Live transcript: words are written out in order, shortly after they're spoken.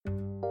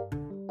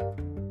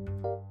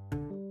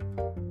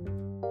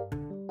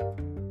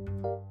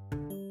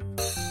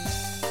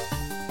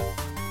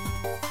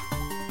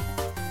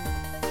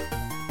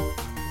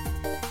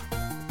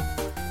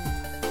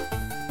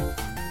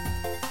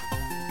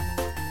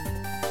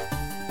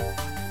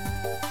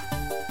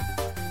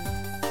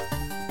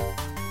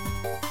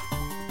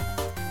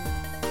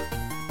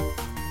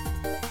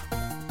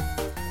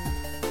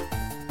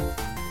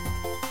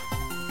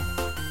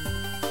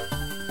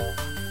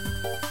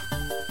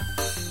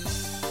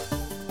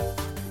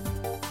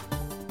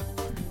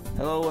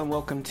Hello and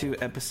welcome to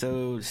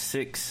episode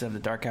 6 of the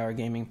Dark Hour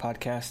Gaming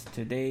Podcast.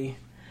 Today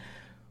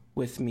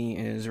with me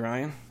is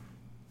Ryan.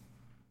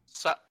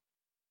 Sup?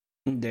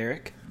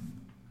 Derek.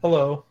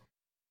 Hello.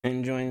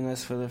 And joining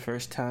us for the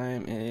first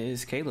time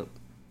is Caleb.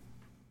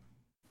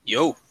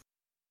 Yo.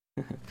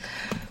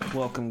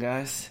 Welcome,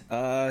 guys.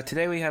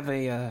 Today we have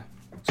a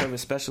sort of a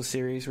special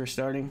series we're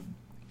starting.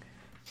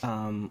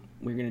 We're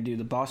going to do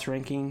the boss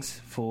rankings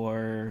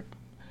for...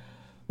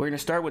 We're going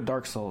to start with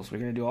Dark Souls. We're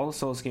going to do all the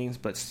Souls games,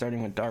 but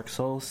starting with Dark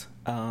Souls.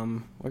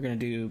 We're going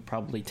to do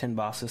probably 10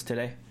 bosses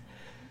today.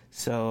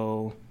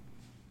 So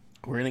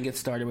we're going to get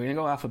started. We're going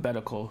to go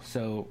alphabetical.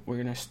 So we're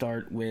going to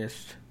start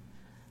with...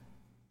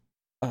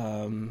 where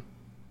do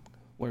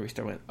we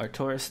start with?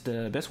 Artorias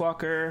the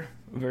Abysswalker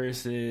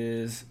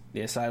versus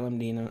the Asylum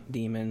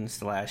Demon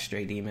 /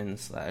 Stray Demon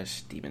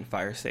 / Demon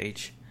Fire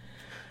Sage.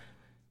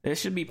 This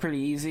should be pretty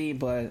easy,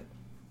 but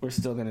we're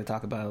still going to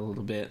talk about it a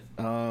little bit.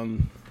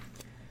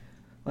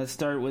 Let's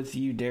start with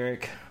you,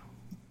 Derek.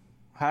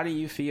 How do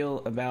you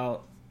feel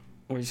about...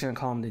 We're just going to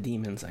call them the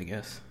demons, I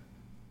guess.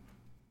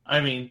 I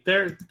mean,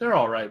 they're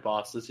all right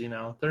bosses, you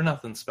know. They're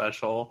nothing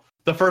special.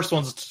 The first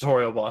one's a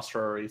tutorial boss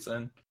for a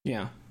reason.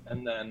 Yeah.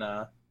 And then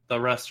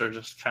the rest are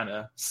just kind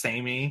of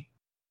samey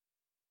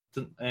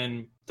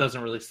and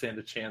doesn't really stand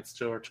a chance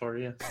to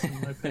Artorias,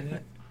 in my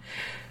opinion.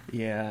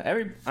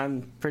 Yeah,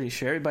 I'm pretty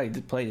sure everybody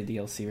did play the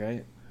DLC,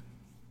 right?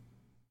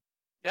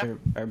 Yeah.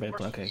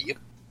 Everybody, okay. Yep.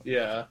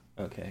 Yeah.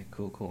 Okay,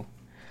 cool.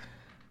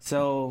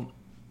 So,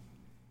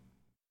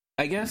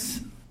 I guess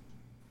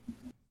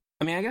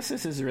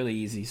this is really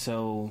easy.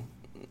 So,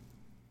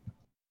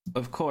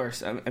 of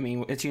course, I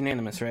mean, it's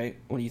unanimous, right?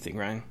 What do you think,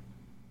 Ryan?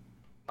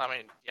 I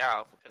mean,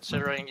 yeah,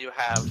 considering you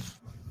have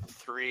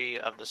 3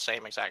 of the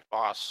same exact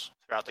boss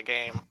throughout the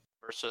game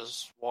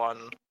versus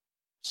one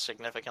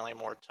significantly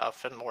more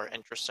tough and more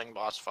interesting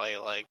boss fight,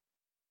 I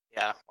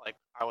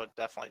would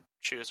definitely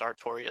choose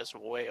Artorias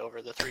way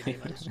over the 3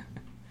 demons.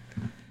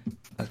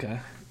 Okay.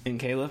 And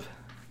Caleb?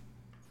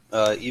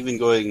 Even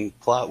going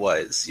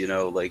plot-wise, you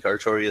know, like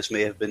Artorias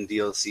may have been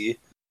DLC,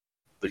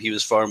 but he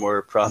was far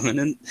more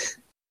prominent,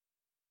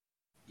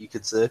 you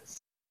could say.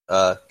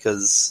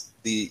 Because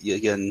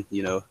again,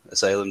 you know,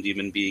 Asylum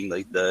Demon being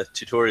like the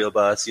tutorial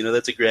boss, you know,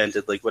 that's a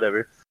granted, like,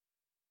 whatever.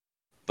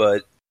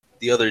 But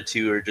the other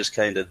 2 are just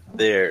kind of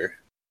there,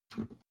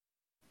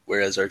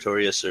 whereas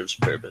Artorias serves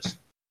a purpose.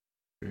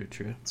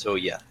 True. So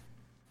yeah,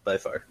 by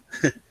far.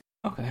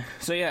 Okay.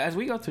 So yeah, as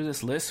we go through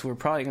this list, we're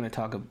probably going to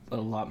talk a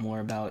lot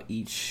more about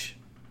each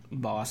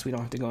boss. We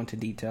don't have to go into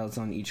details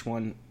on each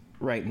one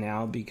right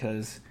now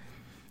because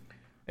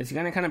it's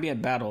going to kind of be a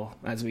battle.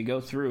 As we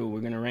go through, we're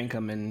going to rank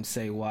them and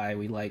say why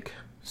we like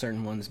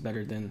certain ones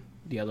better than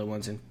the other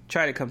ones and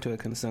try to come to a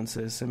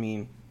consensus. I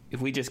mean, if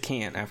we just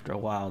can't after a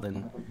while,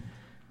 then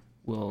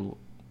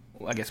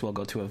I guess we'll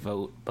go to a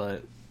vote,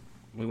 but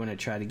we want to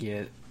try to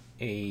get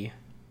a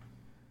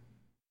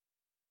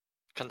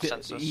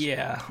consensus.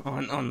 Yeah,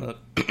 on the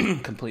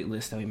complete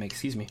list that we make.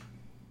 Excuse me.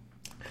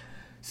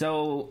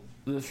 So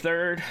the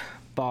third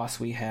boss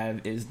we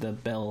have is the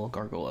Bell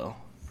Gargoyle.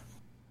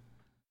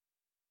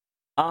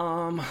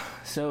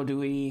 So do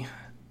we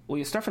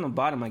start from the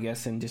bottom, I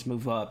guess, and just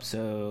move up?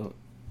 So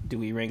do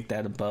we rank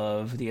that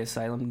above the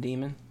Asylum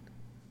Demon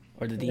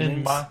or the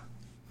demons?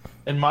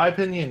 In my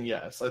opinion,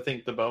 yes. I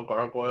think the Bell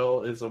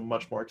Gargoyle is a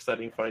much more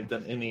exciting fight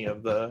than any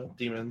of the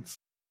demons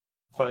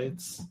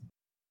fights.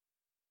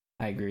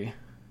 I agree.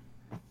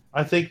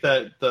 I think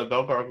that the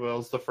Bell Gargoyle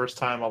is the first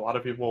time a lot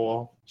of people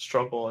will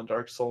struggle in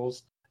Dark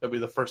Souls. It'll be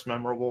the first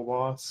memorable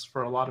boss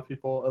for a lot of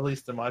people, at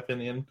least in my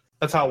opinion.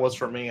 That's how it was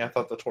for me. I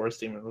thought the Taurus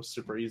Demon was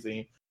super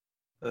easy.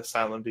 The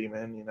Asylum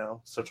Demon, you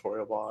know,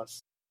 tutorial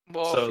boss.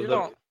 Well,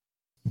 So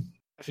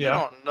if you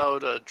don't know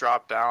to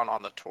drop down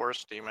on the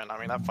Taurus Demon, I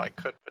mean, that fight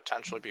could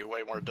potentially be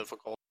way more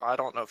difficult. I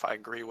don't know if I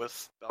agree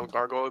with Bell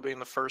Gargoyle being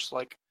the first,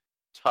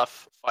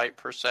 tough fight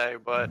per se,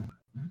 but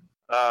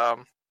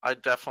I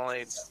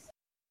definitely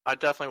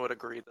would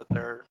agree that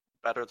they're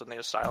better than the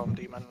Asylum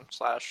Demon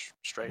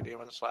 / Stray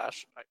Demon / I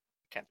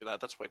can't do that.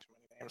 That's way too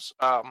many names.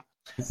 I'm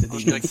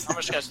just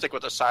gonna stick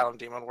with Asylum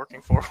Demon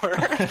working forward.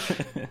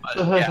 But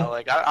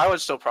yeah, I would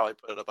still probably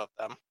put it above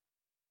them.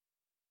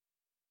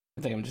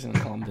 I think I'm just gonna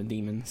call them the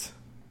demons.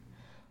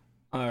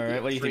 All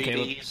right, what do you think,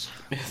 Caleb? 3Ds.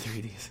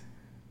 3Ds.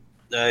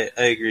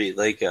 I agree.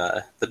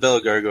 The Bell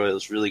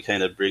Gargoyles really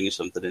kind of bring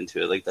something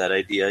into it, like that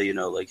idea, you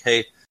know, like,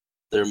 hey,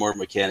 there are more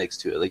mechanics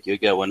to it. Like, you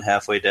get one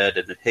halfway dead,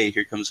 and hey,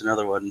 here comes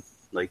another one.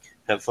 Like,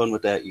 have fun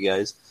with that, you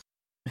guys.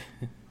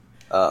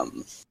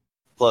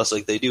 Plus,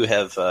 they do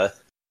have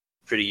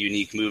pretty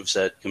unique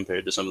moveset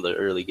compared to some of the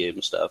early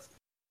game stuff,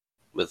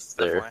 with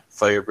their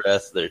fire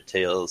breath, their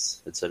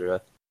tails,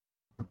 etc.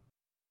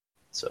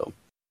 So,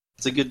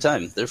 it's a good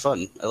time. They're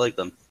fun. I like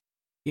them.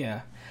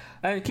 Yeah.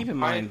 Keep in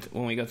mind,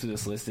 when we go through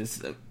this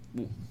list,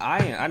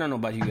 I don't know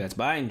about you guys,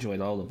 but I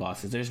enjoyed all the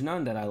bosses. There's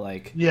none that I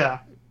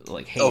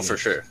hate. Oh, for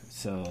sure.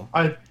 So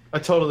I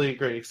totally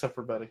agree, except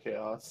for Beta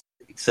Chaos.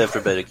 Except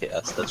for Beta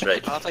Chaos, that's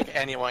right. I don't think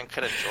anyone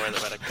could enjoy the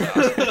Beta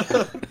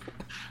Chaos.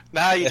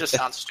 Now you just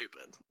sound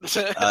stupid.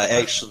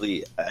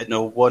 Actually, I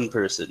know one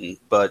person,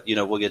 but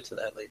we'll get to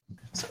that later.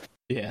 So.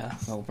 Yeah,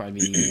 that'll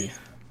probably be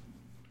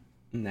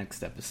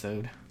next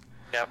episode.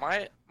 Yeah,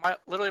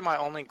 literally my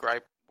only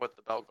gripe with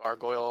the Bell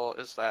Gargoyle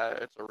is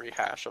that it's a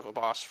rehash of a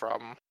boss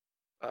from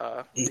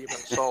Demon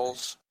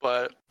Souls,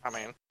 but I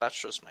mean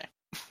that's just me.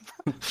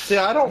 See,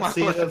 I don't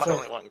see it as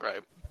only one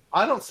gripe.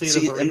 I don't see it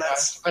as a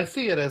rehash. I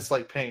see it as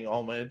like paying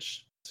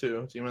homage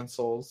to Demon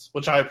Souls,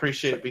 which I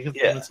appreciate because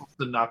Demon Souls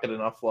did not get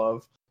enough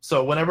love.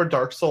 So whenever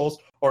Dark Souls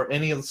or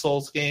any of the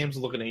Souls games,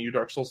 looking at you,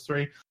 Dark Souls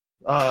 3,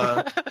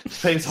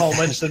 pays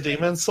homage to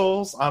Demon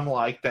Souls, I'm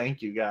like,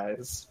 thank you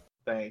guys.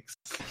 Thanks.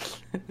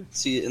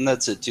 See, and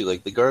that's it too.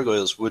 Like, the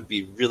gargoyles would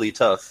be really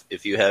tough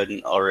if you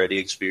hadn't already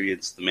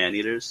experienced the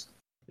man-eaters.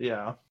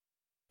 Yeah.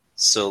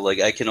 So, like,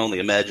 I can only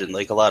imagine,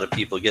 like, a lot of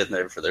people getting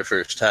there for their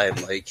first time,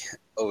 like,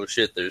 oh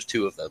shit, there's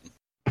two of them.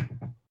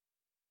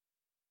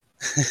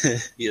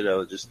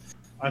 Just...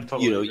 I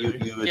totally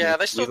agree. Yeah,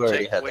 they still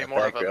take way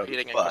more of a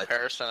beating in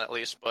comparison, at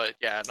least, but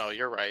yeah, no,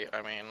 you're right.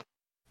 I mean,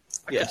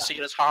 I could see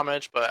it as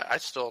homage, but I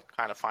still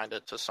kind of find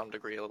it, to some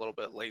degree, a little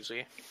bit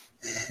lazy.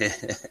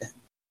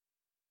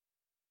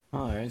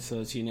 Alright,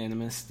 so it's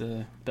unanimous.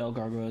 The Bell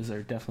Gargoyles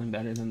are definitely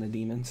better than the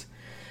demons.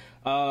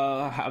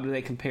 How do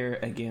they compare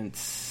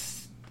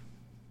against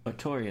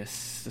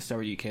Artorias? To start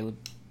with you, Caleb.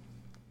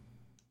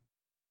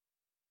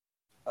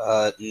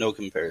 No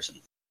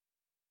comparison.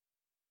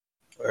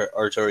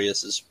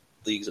 Artorias is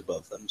leagues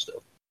above them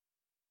still.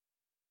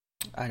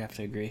 I'd have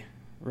to agree.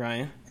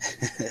 Ryan?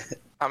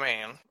 I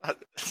mean,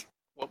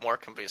 what more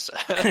can be said?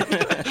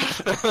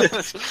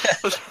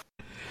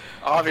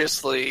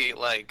 Obviously,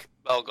 like,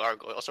 Bell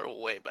Gargoyles are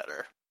way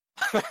better.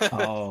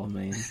 Oh,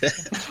 man.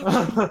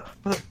 I'm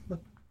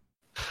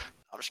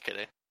just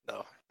kidding.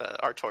 No,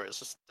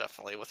 Artorias is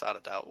definitely, without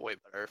a doubt, way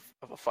better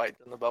of a fight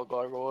than the Bell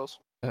Gargoyles.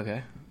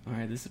 Okay.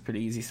 Alright, this is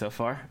pretty easy so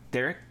far.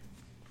 Derek?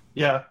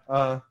 Yeah,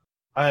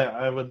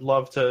 I would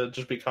love to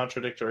just be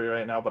contradictory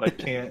right now, but I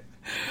can't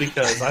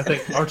because I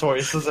think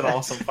Artorias is an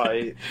awesome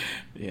fight.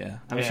 Yeah,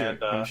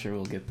 I'm sure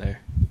we'll get there.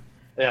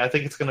 Yeah, I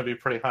think it's going to be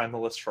pretty high on the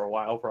list for a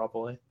while,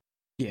 probably.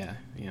 Yeah.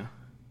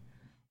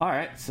 All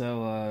right,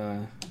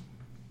 so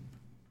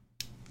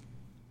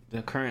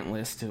the current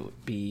list it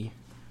would be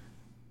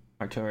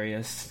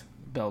Artorias,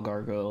 Bell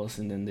Gargoyles,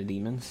 and then the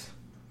demons.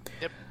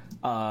 Yep.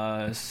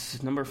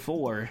 Number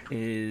 4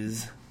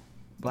 is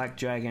Black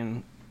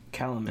Dragon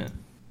Calamite,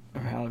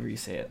 or however you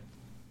say it.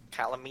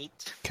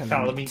 Calamite.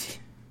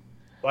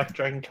 Black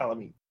Dragon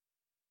Calamite.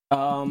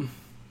 I'll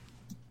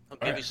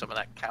give you some of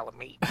that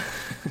Calamite.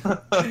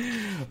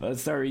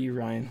 Let's start with you,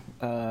 Ryan.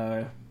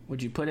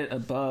 Would you put it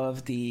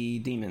above the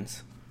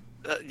demons?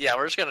 Yeah,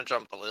 we're just gonna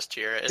jump the list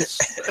here.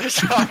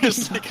 It's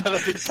obviously gonna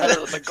be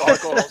better than the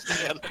gargoyles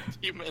and the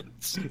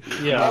demons.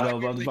 Yeah,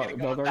 above the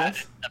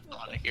gargoyles.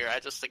 Here, I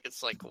just think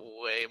it's like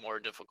way more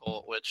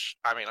difficult. Which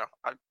I mean,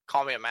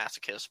 call me a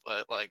masochist,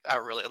 but like I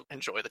really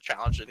enjoy the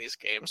challenge in these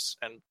games,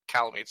 and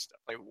Calamite's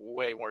definitely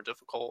way more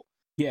difficult.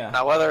 Yeah.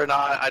 Now, whether or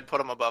not I'd put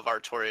them above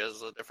Artorias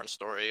is a different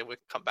story. We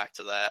can come back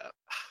to that.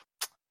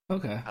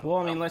 Okay. Well,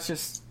 I mean, let's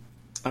just.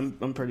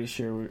 I'm pretty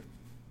sure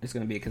it's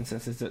going to be a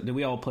consensus. Do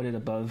we all put it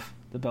above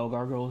the Bell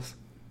Gargoyles?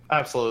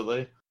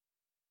 Absolutely.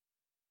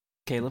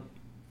 Caleb?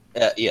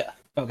 Yeah.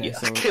 Okay, yeah.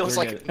 so Caleb's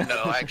like,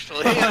 no,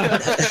 actually.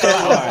 That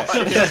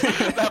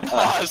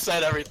pause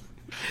said everything.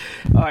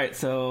 All right,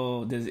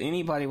 so does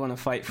anybody want to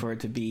fight for it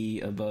to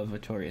be above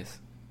Artorias?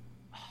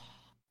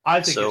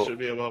 I think it should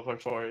be above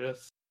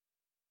Artorias.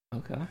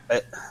 Okay.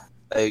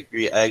 I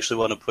agree. I actually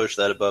want to push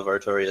that above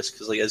Artorias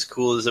because, like, as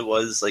cool as it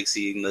was, like,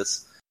 seeing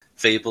this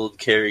fabled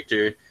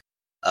character,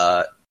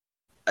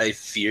 I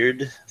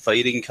feared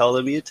fighting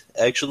Calamite,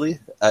 actually.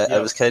 I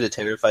was kind of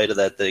terrified of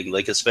that thing,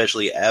 like,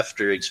 especially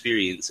after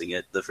experiencing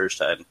it the first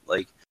time.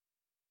 Like,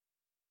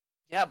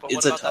 yeah, but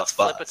it's what about a tough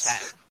that flip boss.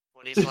 attack?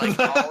 When he's like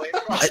all the way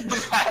across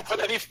the map, and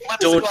then he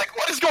flips, and you're like,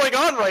 what is going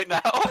on right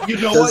now? You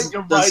know what?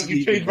 You're right.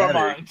 You changed my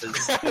mind.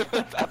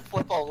 That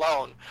flip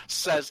alone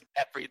says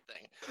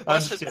everything.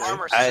 Plus, his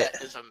armor set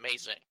is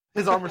amazing.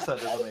 His armor set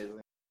is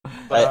amazing.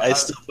 I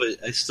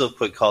still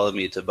put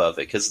Calamite above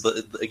it because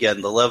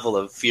again the level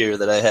of fear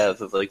that I have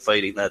of like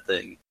fighting that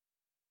thing,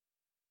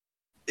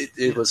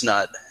 it was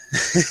not,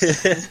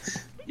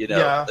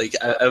 like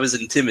I was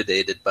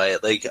intimidated by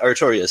it. Like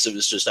Artorias, it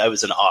was just I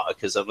was in awe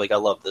because I'm like I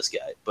love this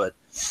guy, but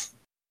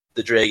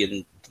the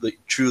dragon like,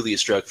 truly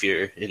struck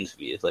fear into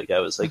me. Like I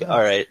was like,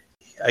 all right,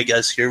 I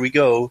guess here we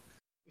go.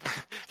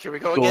 Here we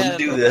go Go again. and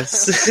do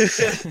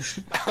this.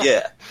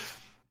 Yeah.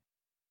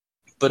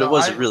 But it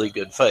was a really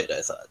good fight,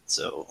 I thought.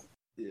 So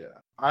yeah,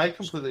 I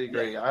completely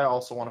agree. I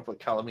also want to put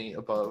Calamite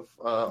above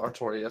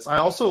Artorias. I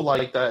also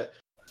like that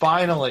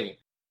finally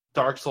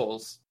Dark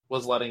Souls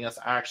was letting us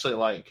actually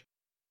like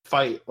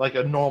fight like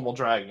a normal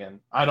dragon.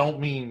 I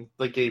don't mean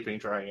the gaping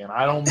dragon.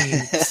 I don't mean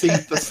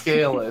Seek the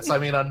Scaleless. I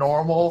mean a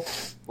normal,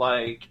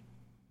 like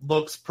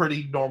looks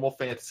pretty normal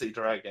fantasy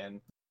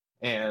dragon.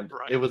 And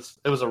it was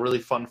a really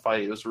fun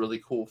fight. It was a really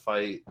cool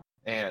fight.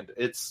 And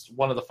it's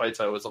one of the fights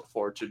I always look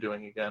forward to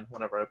doing again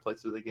whenever I play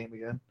through the game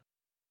again.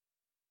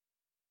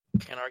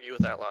 Can't argue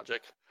with that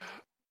logic.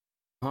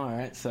 All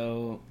right,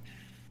 so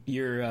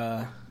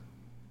you're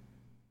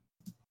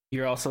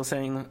also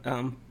saying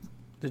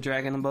the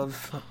dragon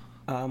above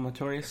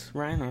Artorias,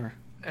 Ryan, or?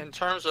 In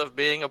terms of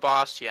being a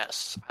boss,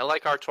 yes. I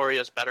like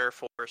Artorias better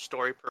for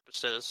story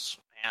purposes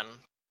and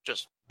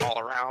just all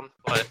around,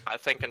 but I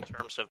think in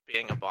terms of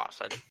being a boss,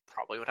 I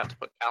probably would have to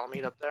put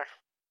Calamite up there.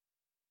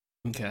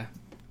 Okay.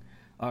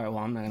 All right,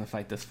 well, I'm not going to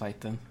fight this fight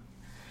then.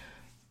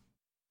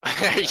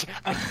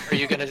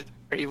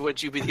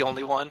 Would you be the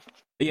only one?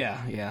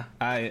 Yeah.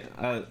 I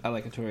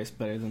like Artorias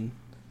better than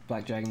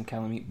Black Dragon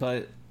Calamite,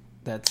 but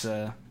that's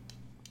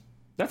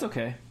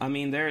okay. I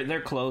mean,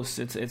 they're close.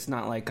 It's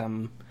not like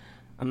I'm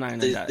not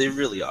gonna die. They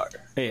really are.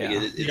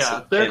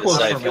 Yeah, they're close.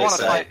 If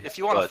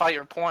you want to fight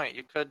your point,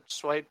 you could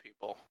sway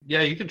people.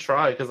 Yeah, you can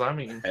try, because I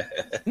mean...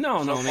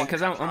 No, man,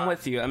 because I'm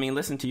with you. I mean,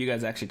 listen to you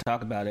guys actually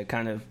talk about it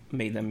kind of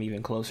made them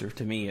even closer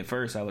to me. At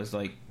first, I was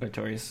like,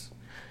 Artorias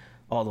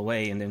all the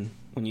way, and then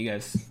when you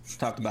guys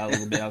talked about it a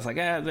little bit, I was like,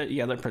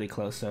 they're pretty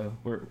close, so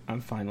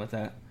I'm fine with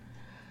that.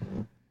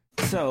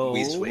 So...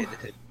 We swayed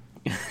it.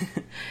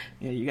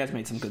 Yeah, you guys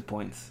made some good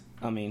points.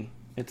 I mean,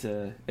 it's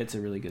a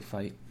really good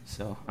fight,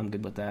 so I'm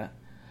good with that.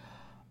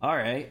 All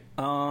right,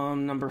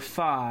 number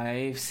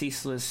 5,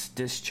 Ceaseless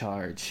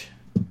Discharge.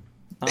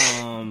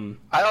 I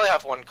only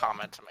have one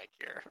comment to make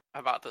here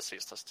about the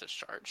Ceaseless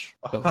Discharge.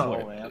 Go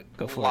for it.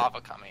 Go for lava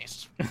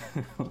cummies.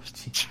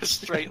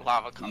 Just straight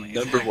lava cummies.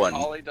 Number 1.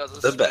 All he does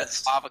is the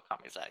best. Lava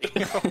cummies at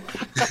you.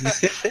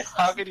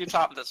 How can you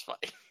top this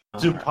fight?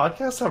 Do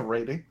podcasts have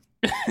rating?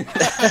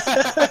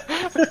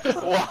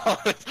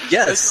 Well,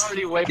 yes.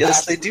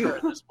 Yes, they do.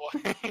 At this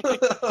point.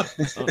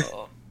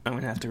 I'm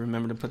going to have to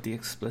remember to put the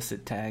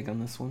explicit tag on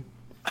this one.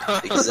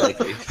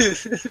 Exactly.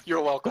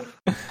 You're welcome.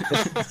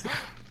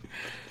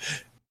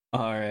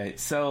 All right,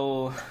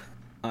 so,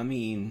 I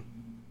mean,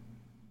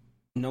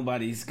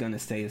 nobody's going to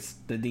say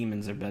the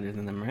demons are better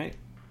than them, right?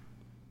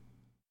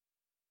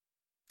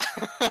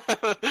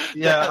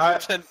 Yeah,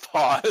 Then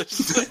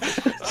pause.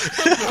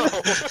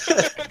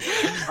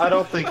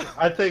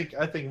 I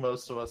think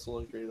most of us will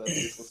agree that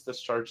Ceaseless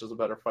Discharge is a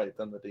better fight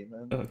than the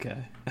demon.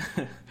 Okay.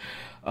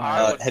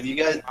 Have you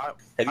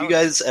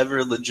guys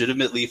ever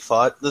legitimately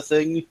fought the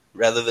thing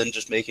rather than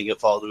just making it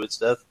fall to its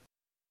death?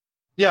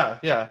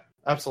 Yeah,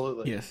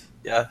 absolutely. Yes.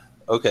 Yeah.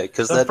 Okay,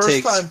 because that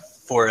takes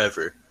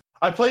forever.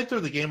 I played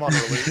through the game on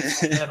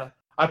release, and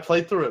I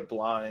played through it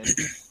blind,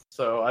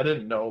 so I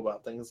didn't know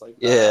about things like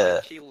that.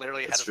 Yeah. He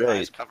literally had his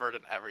eyes covered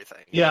and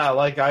everything. Yeah,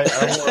 like I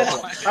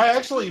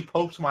actually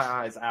poked my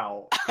eyes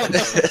out. And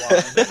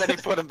then he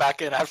put them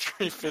back in after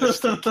he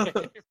finished the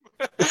game.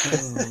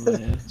 Oh,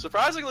 man.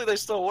 Surprisingly, they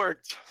still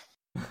worked.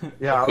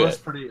 Yeah, Okay. I was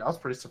pretty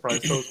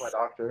surprised. So was my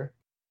doctor.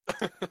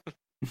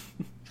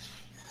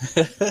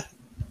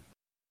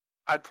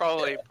 I'd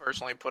probably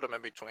personally put him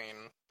in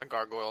between the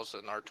Gargoyles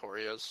and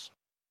Artorias.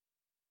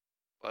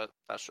 But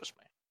that's just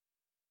me.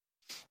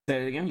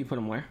 Say it again, you put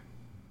them where?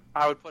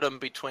 I would put him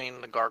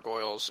between the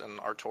Gargoyles and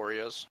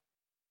Artorias.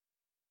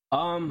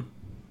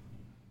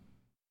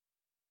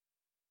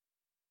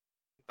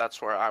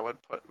 That's where I would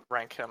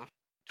rank him.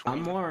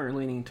 I'm more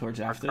leaning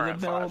towards after the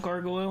current Bell 5.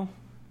 Gargoyle.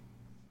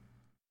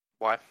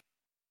 Why?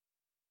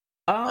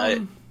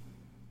 What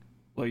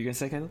are you gonna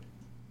say, Caleb?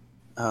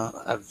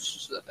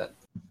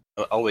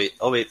 I'll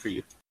wait for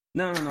you.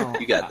 No.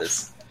 You got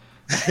this.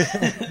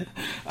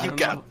 You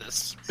got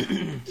this.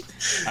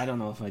 I don't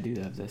know if I do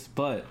have this,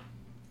 but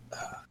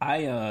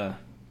I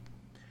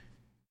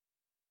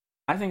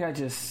think I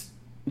just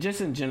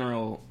in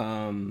general,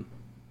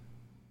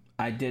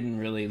 I didn't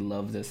really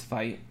love this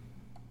fight.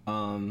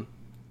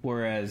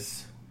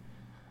 Whereas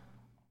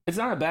it's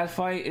not a bad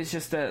fight. It's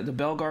just that the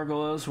Bell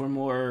Gargoyles were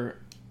more.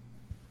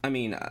 I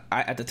mean,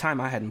 at the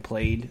time I hadn't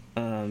played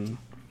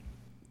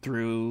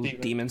through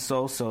Demon's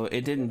Soul, so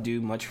it didn't do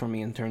much for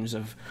me in terms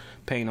of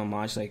paying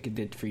homage like it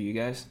did for you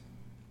guys.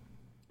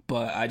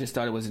 But I just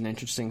thought it was an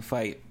interesting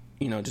fight,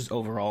 just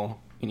overall.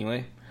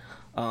 Anyway,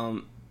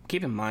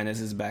 keep in mind this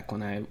is back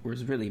when I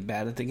was really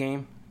bad at the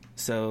game,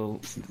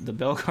 so the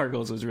Bell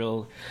Gargoyles was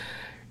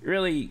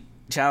really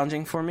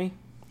challenging for me.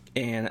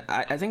 And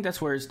I think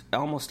that's where it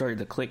almost started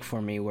to click for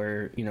me,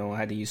 where I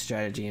had to use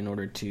strategy in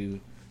order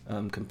to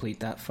complete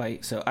that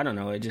fight. So I don't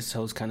know, it just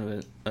holds kind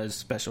of a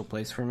special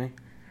place for me.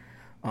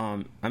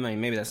 I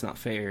mean, maybe that's not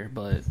fair,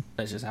 but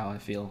that's just how I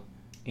feel.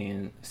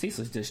 And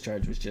Ceaseless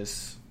Discharge was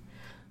just,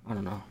 I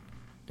don't know,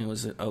 it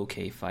was an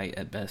okay fight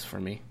at best for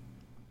me.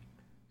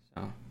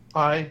 So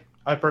I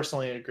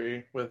personally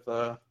agree with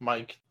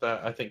Mike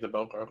that I think the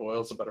Bell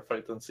Gargoyle is a better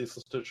fight than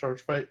Ceaseless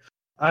Discharge fight.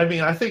 I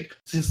mean, I think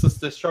Ceaseless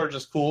Discharge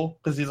is cool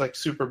because he's like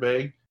super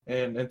big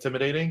and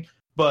intimidating,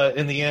 but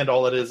in the end,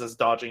 all it is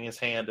dodging his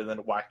hand and then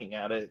whacking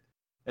at it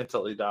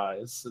until he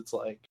dies. It's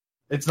like,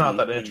 it's not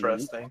that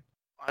interesting.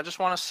 I just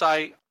want to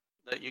cite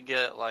that you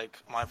get like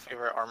my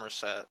favorite armor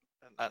set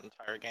in that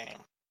entire game.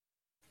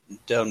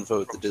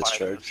 Downvote the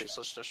Discharge.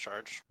 Ceaseless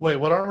Discharge. Wait,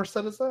 what armor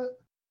set is that?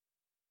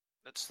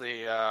 It's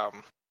the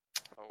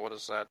what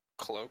is that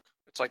cloak?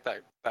 It's like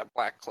that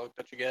black cloak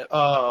that you get.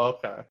 Oh,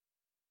 okay.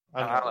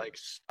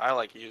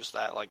 I use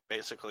that like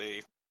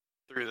basically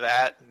through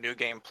that New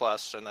Game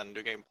Plus and then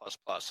New Game Plus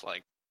Plus.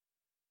 Like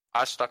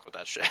I stuck with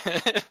that shit.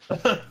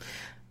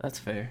 That's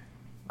fair.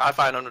 I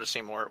find them to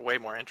seem way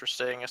more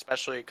interesting,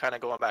 especially kind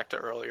of going back to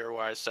earlier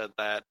where I said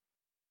that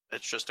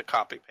it's just a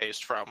copy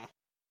paste from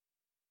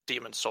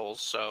Demon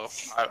Souls. So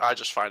I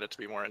just find it to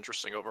be more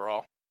interesting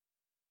overall.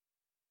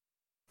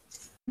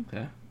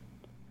 Okay.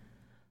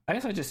 I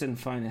guess I just didn't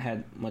find it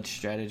had much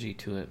strategy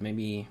to it.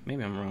 Maybe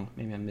I'm wrong.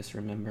 Maybe I'm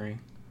misremembering.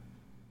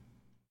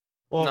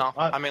 Well, no,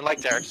 I mean,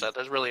 like Derek said,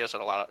 there really isn't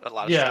a lot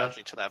of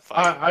strategy to that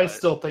fight. I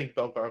still think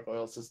Bell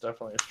Gargoyles is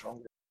definitely a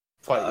stronger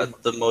fight.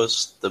 The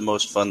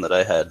most fun that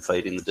I had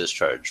fighting the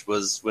Discharge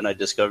was when I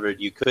discovered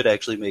you could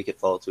actually make it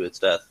fall to its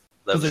death.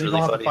 That was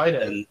really funny,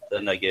 and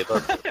then I gave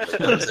up. That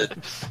was it.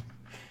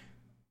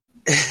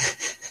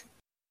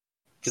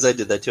 Because I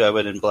did that too. I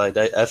went in blind.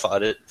 I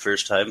fought it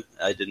first time.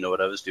 I didn't know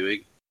what I was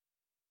doing.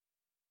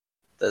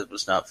 That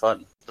was not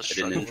fun. I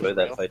didn't enjoy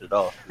that fight at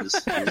all. It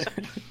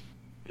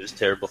was a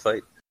terrible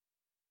fight.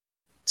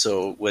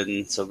 So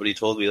when somebody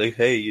told me, like,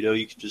 hey, you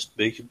can just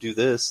make him do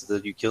this,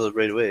 then you kill him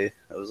right away,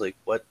 I was like,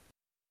 what?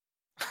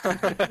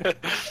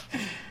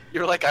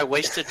 You're like, I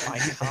wasted my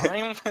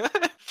time?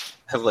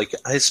 I'm like,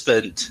 I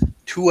spent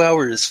 2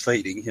 hours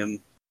fighting him.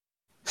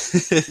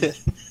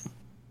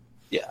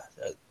 Yeah,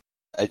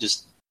 I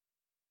just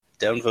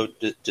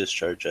downvote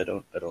Discharge. I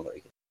don't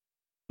like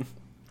it.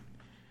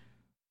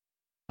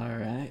 All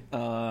right.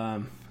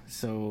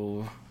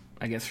 So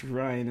I guess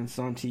Ryan and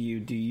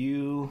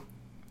Santi,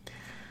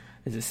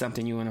 is this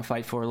something you want to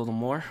fight for a little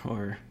more,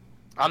 or?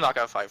 I'm not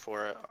gonna fight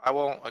for it. I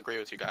won't agree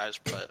with you guys,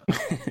 but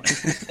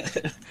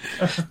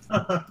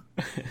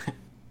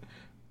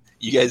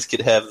you guys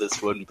could have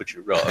this one, but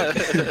you're wrong.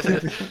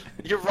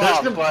 You're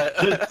wrong, but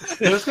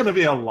there's gonna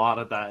be a lot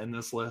of that in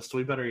this list.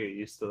 We better get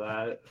used to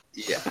that.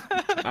 Yeah.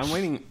 I'm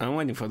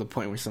waiting for the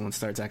point where someone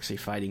starts actually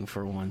fighting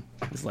for one.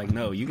 It's like,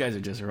 no, you guys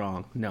are just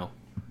wrong. No.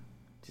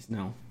 Just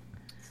no.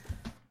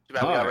 Too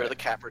bad we got rid of the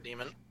Capra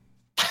Demon.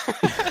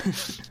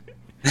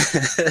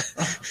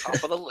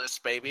 Top of the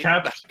list, baby.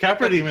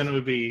 Capra Demon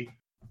would be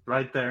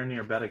right there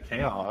near Beta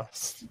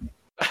Chaos.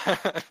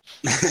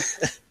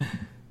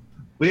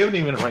 We haven't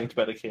even ranked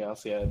Beta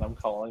Chaos yet, and I'm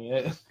calling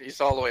it. He's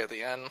all the way at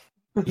the end.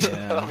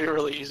 Yeah. That'll be a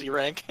really easy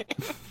ranking.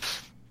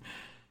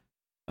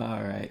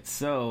 Alright,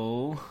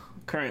 so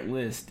current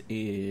list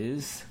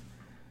is,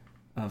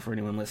 for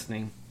anyone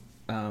listening,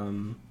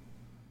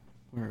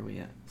 where are we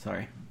at?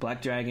 Sorry.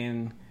 Black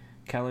Dragon,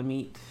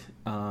 Calamite,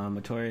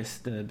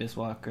 Matorius the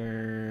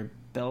Abysswalker,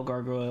 Bell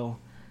Gargoyle,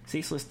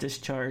 Ceaseless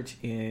Discharge,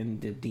 and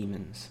the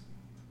Demons.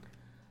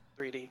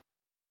 3D.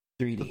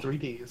 The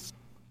 3Ds.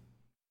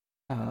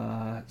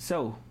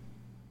 So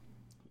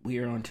we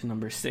are on to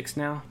number 6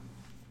 now,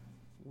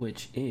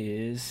 which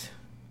is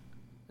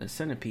the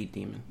Centipede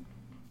Demon.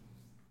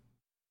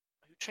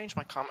 Who changed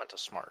my comment to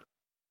smart?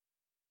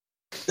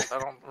 I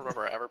don't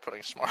remember ever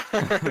putting smart.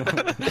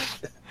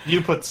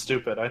 You put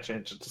stupid. I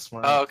changed it to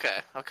smart. Oh,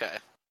 okay.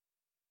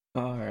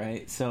 All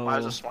right, so why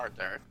is it smart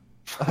there?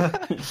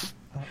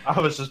 I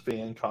was just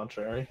being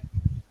contrary.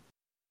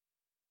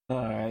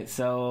 All right,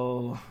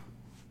 so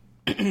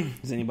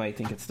does anybody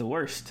think it's the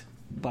worst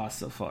boss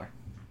so far?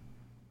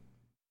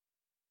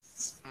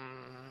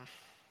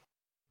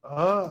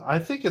 I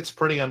think it's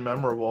pretty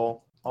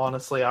unmemorable.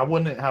 Honestly, I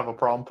wouldn't have a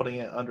problem putting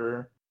it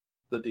under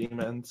the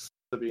demons,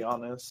 to be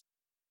honest.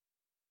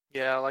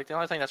 Yeah, like the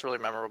only thing that's really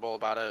memorable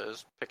about it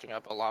is picking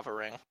up a lava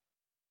ring.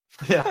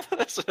 Yeah,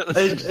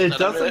 it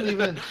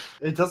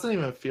doesn't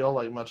even feel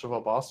like much of a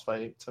boss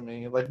fight to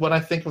me. Like when I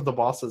think of the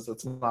bosses,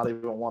 it's not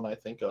even one I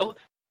think of.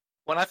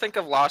 When I think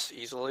of Lost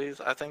Easily,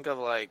 I think of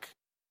like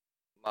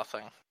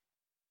nothing.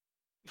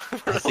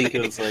 I think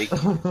of like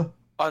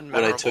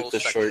when I took the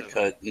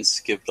shortcut and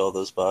skipped all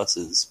those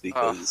bosses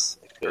because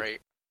I could.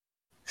 Great.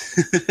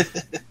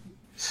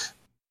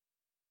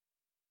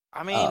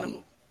 I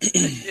mean,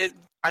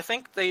 I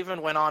think they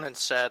even went on and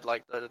said,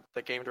 like,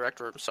 the game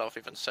director himself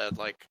even said,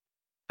 like,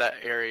 that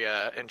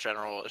area in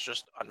general is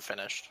just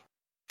unfinished.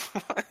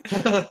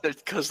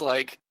 Because,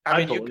 like,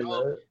 I mean,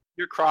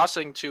 you're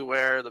crossing to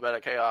where the Beta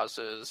Chaos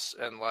is,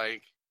 and,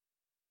 like,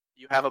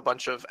 you have a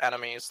bunch of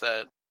enemies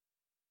that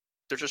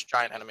they're just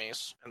giant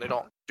enemies, and they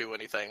don't do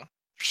anything.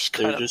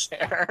 They're just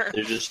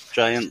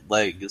giant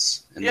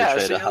legs, and they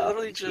try to hop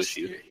and push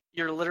you.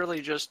 You're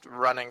literally just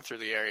running through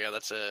the area.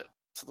 That's it.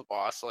 To the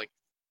boss, like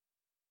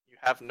you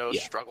have no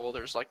struggle.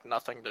 There's like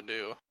nothing to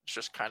do. It's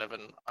just kind of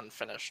an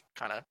unfinished,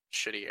 kind of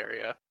shitty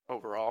area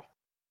overall,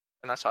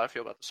 and that's how I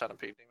feel about the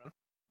Centipede Demon.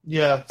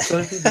 Yeah,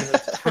 Centipede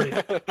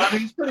Demon's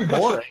he's pretty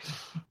boring.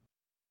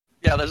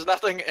 Yeah, there's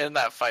nothing in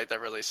that fight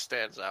that really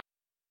stands out.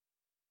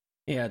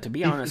 Yeah, to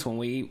be honest, when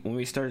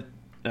we start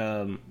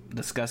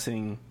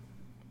discussing,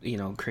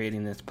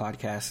 creating this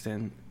podcast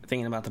and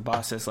thinking about the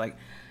bosses, like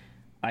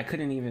I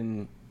couldn't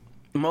even.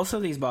 Most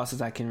of these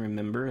bosses I can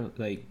remember,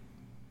 like.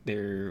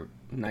 They're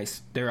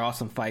nice. They're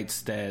awesome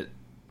fights that,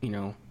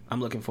 I'm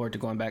looking forward to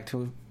going back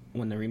to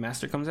when the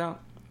remaster comes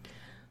out.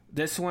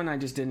 This one I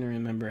just didn't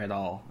remember at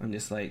all. I'm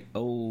just like,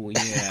 oh,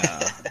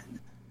 yeah.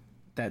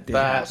 That did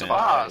That That was a happen.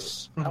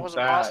 boss. That was a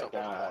boss That at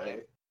one guy.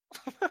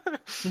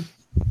 point.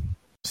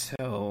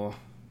 So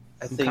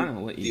I I'm think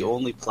kinda with the you.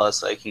 only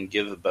plus I can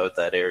give about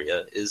that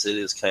area is it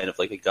is kind of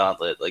like a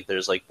gauntlet. Like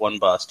there's like one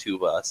boss, two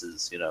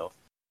bosses, you know.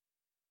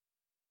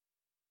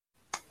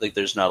 Like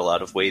there's not a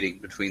lot of waiting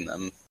between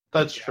them.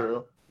 That's Yeah.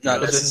 true. Not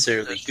But then-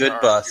 necessarily There's good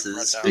charge, bosses,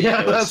 you but run down. you know,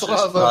 Yeah, it's that's what I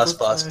just was boss,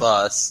 about to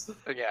boss, say.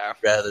 boss, Yeah.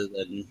 rather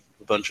than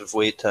a bunch of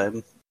wait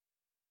time.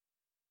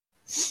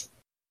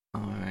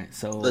 All right,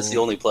 so That's the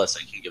only plus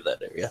I can give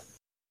that area.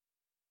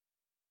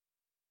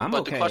 I'm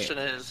But okay. the question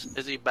is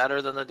he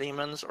better than the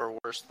demons or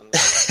worse than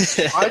the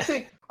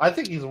demons? I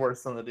think he's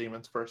worse than the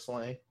demons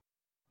personally.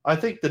 I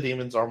think the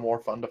demons are more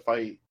fun to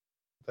fight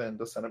than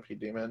the centipede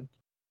demon.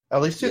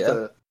 At least you have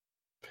to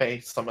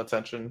pay some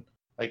attention,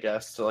 I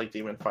guess, to like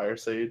Demon Fire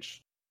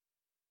Sage.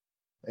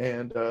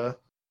 And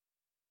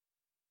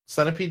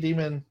centipede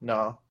demon,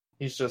 no,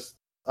 he's just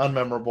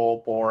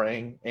unmemorable,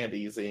 boring, and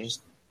easy.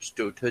 Just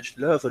don't touch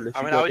lava. Unless I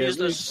you mean, got I would that use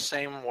the ring.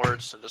 same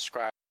words to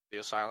describe the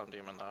Asylum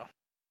Demon, though.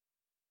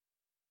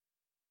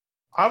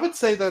 I would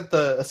say that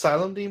the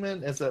Asylum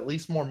Demon is at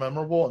least more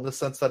memorable in the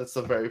sense that it's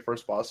the very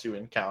first boss you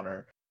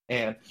encounter.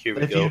 And Here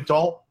we if go. you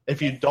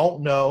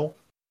don't know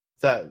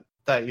that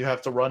you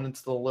have to run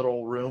into the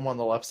little room on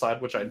the left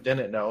side, which I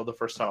didn't know the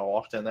first time I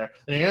walked in there,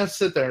 and you're gonna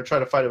sit there and try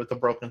to fight it with the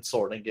broken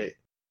sword and get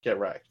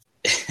wrecked.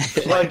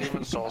 Like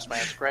Demon Souls, man,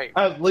 it's great.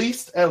 At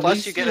least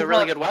Plus, you get a really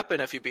have- good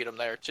weapon if you beat him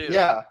there too.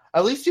 Yeah,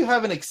 at least you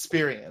have an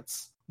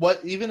experience.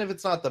 Even if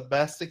it's not the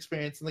best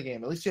experience in the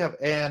game, at least you have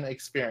an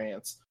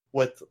experience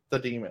with the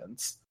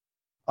demons.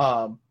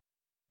 And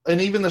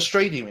even the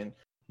stray demon,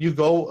 you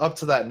go up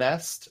to that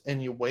nest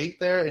and you wait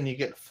there and you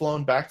get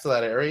flown back to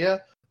that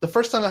area. The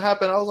first time that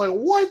happened, I was like,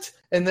 "What?"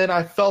 And then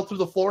I fell through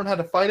the floor and had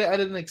to fight it. I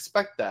didn't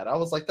expect that. I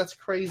was like, "That's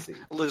crazy."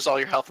 Lose all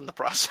your health in the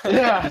process.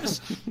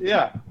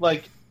 Yeah, yeah.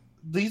 Like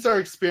these are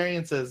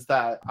experiences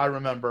that I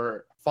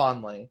remember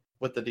fondly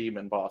with the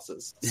demon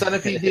bosses.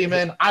 Centipede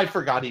demon, I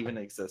forgot even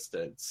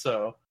existed,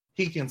 so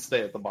he can stay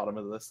at the bottom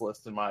of this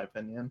list, in my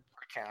opinion.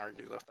 I can't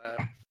argue with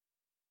that.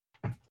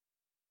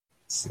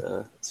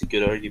 It's a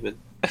good argument.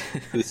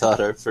 Who thought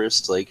our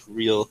first like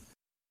real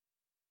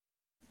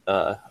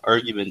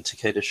argument to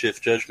kind of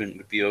shift judgment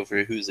would be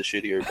over who's a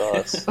shittier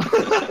boss?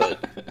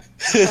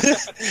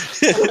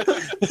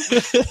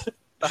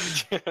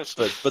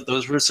 but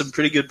those were some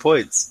pretty good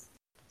points.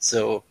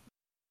 So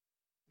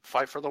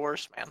Fight for the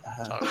worst, man.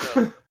 That's how it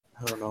goes.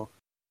 I don't know.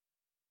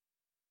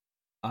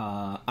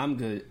 I'm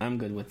good. I'm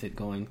good with it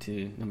going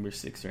to number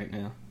 6 right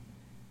now.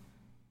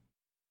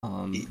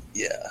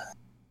 Yeah.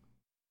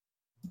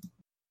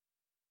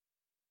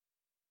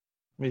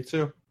 Me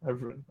too.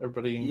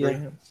 Everybody in Yeah.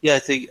 agreement? Yeah, I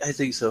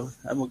think so.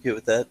 I'm okay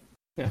with that.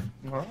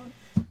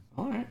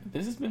 All right,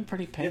 this has been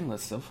pretty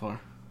painless so far.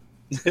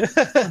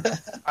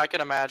 I can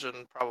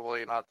imagine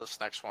probably not this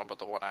next one, but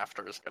the one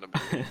after is going to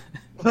be.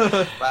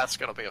 That's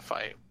going to be a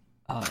fight.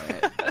 All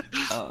right.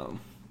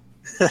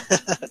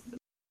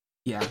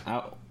 Yeah,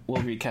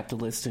 we'll recap the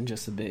list in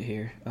just a bit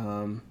here.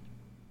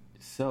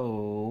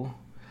 So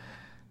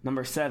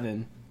number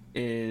 7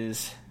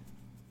 is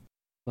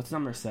what's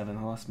number 7?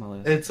 I lost my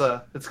list. It's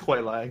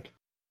Quailag.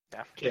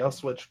 Yeah. Chaos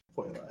Switch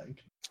Quailag.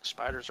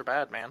 Spiders are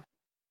bad, man.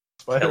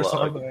 Spiders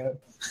are Kellogg. bad.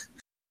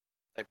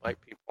 They bite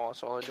people.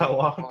 That's all they do.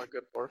 Kellogg. That's all they're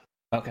good for.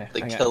 Okay.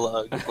 The I got-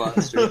 Kellogg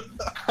monster.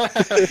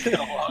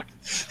 Kellogg.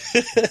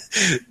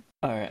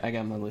 All right, I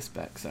got my list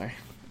back. Sorry.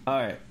 All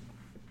right.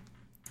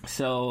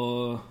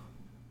 So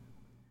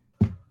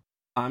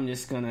I'm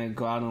just gonna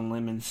go out on a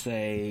limb and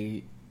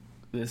say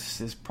this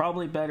is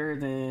probably better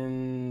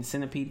than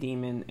Centipede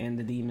Demon and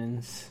the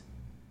Demons.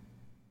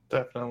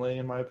 Definitely,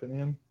 in my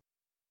opinion.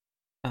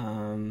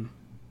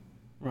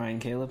 Ryan,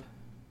 Caleb.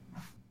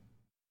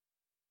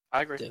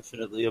 I agree.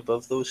 Definitely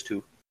above those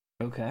two.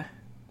 Okay.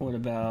 What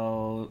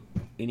about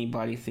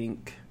anybody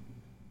think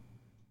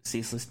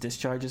Ceaseless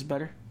Discharge is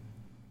better?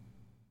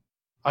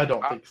 I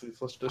don't I- think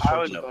Ceaseless I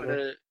Discharge would is put better.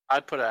 it.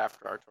 I'd put it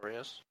after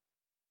Artorias.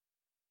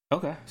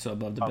 Okay, so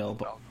above the Above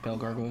Bell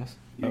Gargoyles.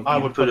 You- Okay. I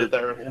you would put it it-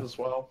 there yeah. as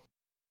well.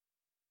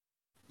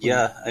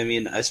 Yeah, I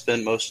mean, I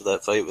spent most of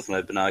that fight with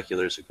my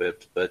binoculars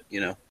equipped, but you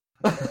know,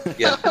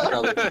 yeah,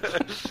 probably.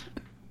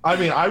 I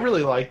mean, I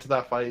really liked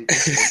that fight.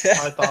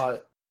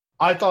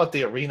 I thought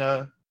the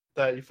arena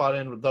that you fought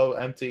in, though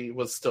empty,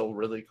 was still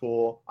really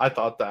cool. I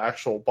thought the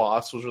actual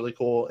boss was really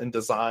cool in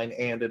design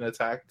and in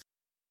attack.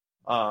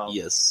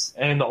 Yes.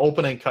 And the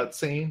opening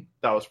cutscene,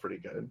 that was pretty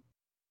good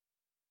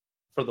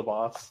for the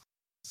boss.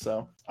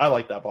 So I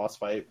like that boss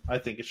fight. I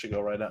think it should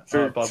go right up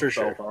above for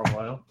sure.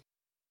 Belgargoyle.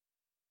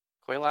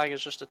 Quailag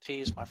is just a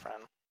tease, my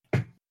friend.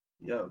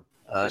 Yeah.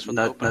 Just with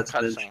the Not opening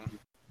to mention, cutscene.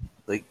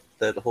 like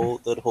that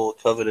whole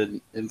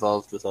covenant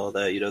involved with all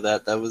that. You know,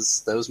 that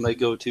was my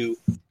go-to.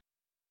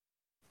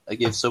 I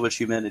gave so much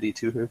humanity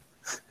to her.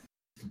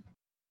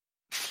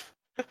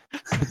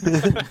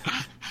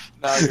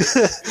 No,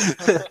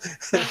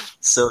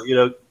 So you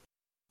know,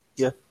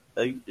 yeah,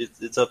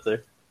 it's up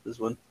there. This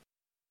one.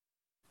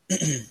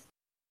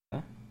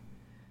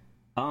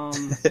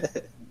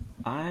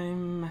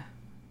 I'm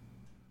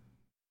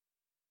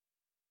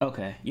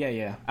Okay,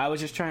 yeah. I was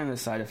just trying to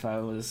decide if I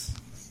was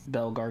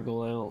Bell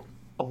Gargoyle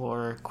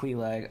or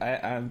Quelaag.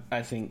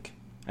 I think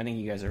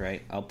you guys are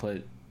right. I'll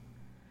put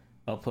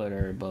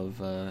her above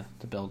the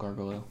Bell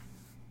Gargoyle.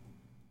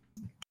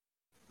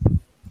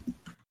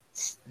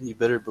 You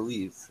better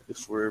believe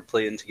if we're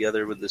playing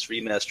together when this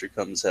remaster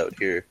comes out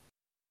here,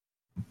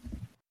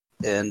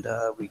 and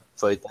we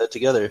fight that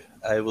together,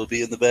 I will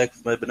be in the back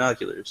with my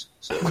binoculars.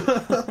 So,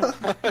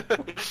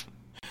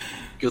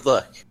 good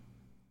luck.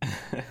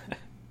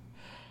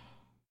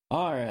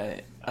 All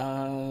right.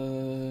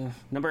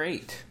 Number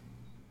 8.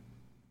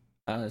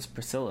 Is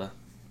Priscilla.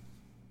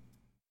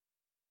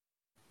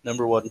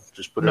 Number 1,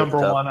 just put her Number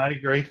at the top. 1, I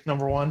agree.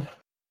 Number 1.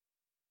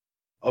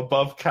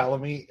 Above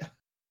Calamite.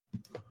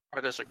 I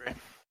disagree.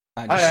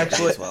 I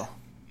actually- as well.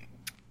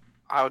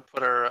 I would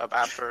put her up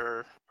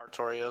after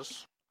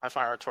Artorias. I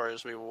find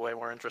Artorias to be way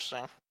more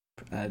interesting.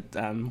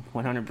 I'm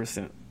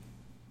 100%.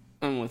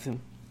 I'm with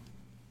him.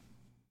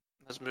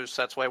 His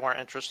moveset's way more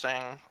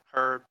interesting.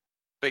 Her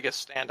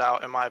biggest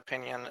standout, in my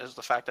opinion, is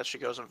the fact that she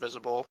goes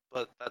invisible,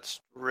 but that's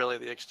really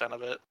the extent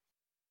of it.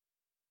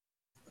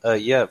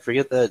 Yeah,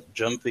 forget that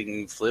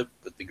jumping flip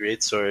with the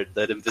greatsword.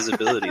 That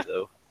invisibility,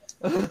 though.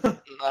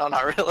 No,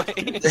 not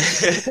really.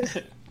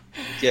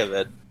 Yeah,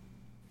 man.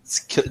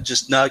 It's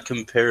just not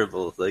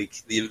comparable.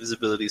 Like, the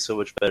invisibility is so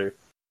much better.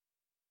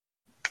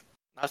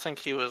 I think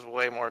he was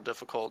way more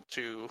difficult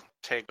to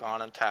take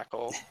on and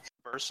tackle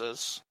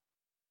versus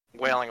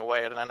wailing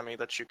away at an enemy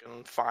that you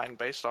can find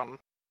based on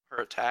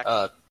her attack.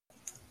 Not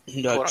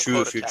Quote, true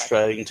unquote if you're attack.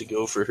 trying to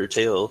go for her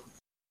tail.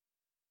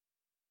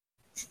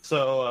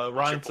 So,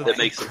 Ryan said That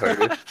makes it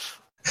harder.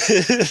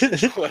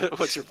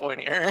 What's your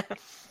point here?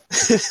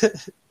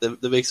 that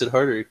makes it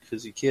harder,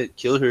 because you can't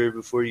kill her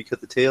before you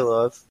cut the tail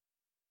off.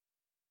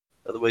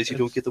 Otherwise, you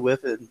don't get the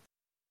weapon.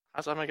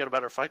 How's that make it a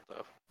better fight,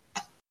 though?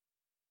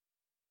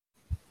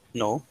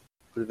 No,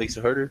 but it makes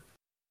it harder.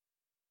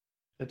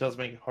 it does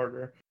make it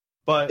harder.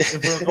 But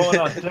if we're going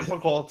on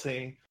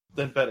difficulty,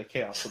 then Beta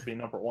Chaos would be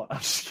number 1. I'm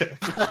just kidding.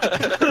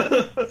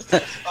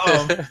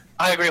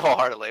 I agree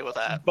wholeheartedly with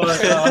that.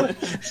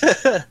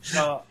 But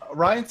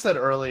Ryan said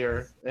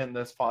earlier in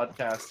this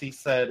podcast, he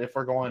said if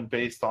we're going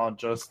based on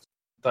just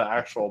the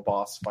actual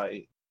boss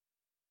fight,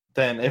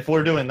 then if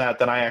we're doing that,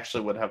 then I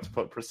actually would have to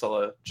put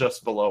Priscilla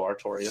just below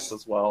Artorias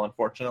as well,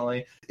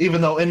 unfortunately.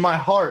 Even though in my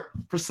heart,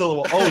 Priscilla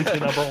will always be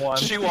number 1.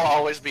 She will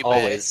always be big.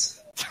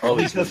 Always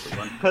Because- number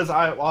 1. Because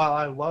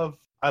I love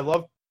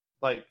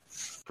like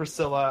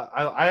Priscilla.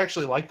 I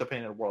actually like the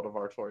Painted World of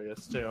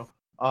Artorias too.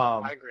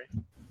 I agree.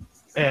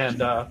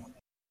 And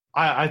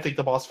I think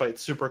the boss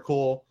fight's super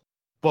cool.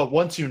 But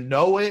once you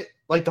know it,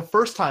 like the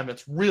first time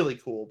it's really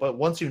cool, but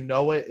once you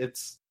know it,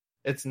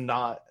 it's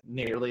not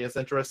nearly as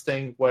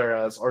interesting.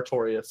 Whereas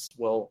Artorias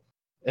will,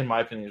 in my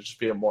opinion, just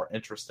be a more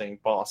interesting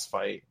boss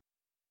fight.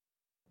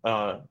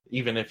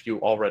 Even if you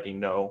already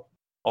know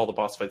all the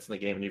boss fights in the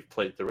game and you've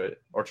played through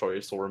it,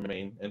 Artorias will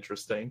remain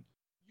interesting.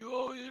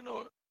 You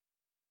know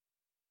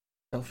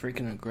So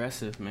freaking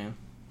aggressive, man.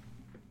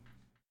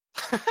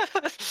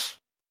 it.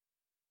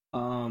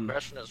 Um,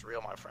 Aggression is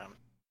real, my friend.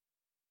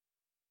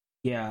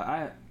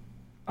 yeah,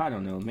 I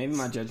don't know. Maybe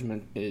my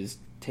judgment is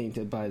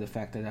tainted by the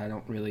fact that I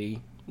don't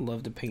really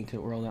love the Painted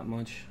World that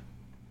much.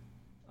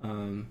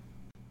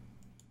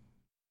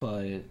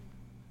 But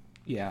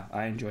yeah,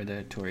 I enjoyed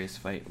the Artorias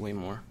fight way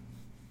more.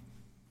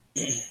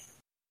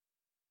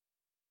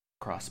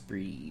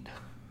 Crossbreed.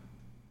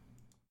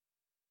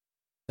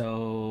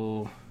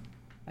 So,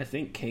 I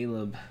think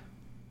Caleb,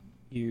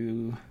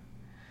 you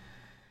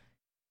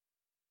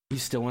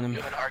still want You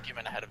to? have an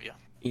argument ahead of you.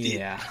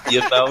 Yeah.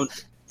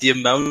 The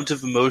amount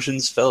of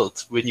emotions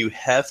felt when you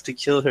have to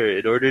kill her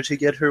in order to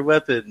get her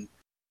weapon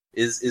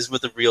is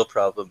what the real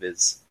problem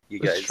is, you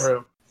guys. It's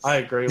true. I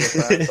agree with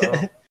that,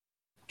 though.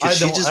 Because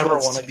she don't just ever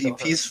wants wanna to be kill her.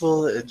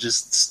 peaceful and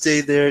just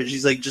stay there.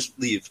 She's like, just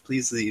leave,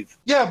 please leave.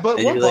 Yeah, but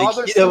And what you're like,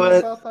 bothers you know me what?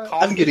 about that?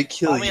 I'm gonna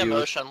kill Call me you.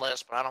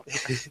 emotionless, but I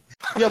don't.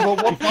 Yeah,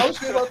 but what bothers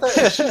me about that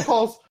is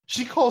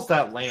she calls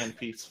that land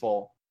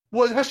peaceful.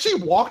 What has she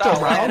walked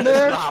That around land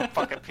there? is not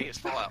fucking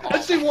peaceful at all.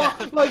 Has she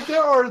walked like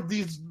there are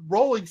these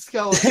rolling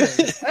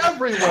skeletons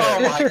everywhere? Oh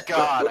my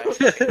god! I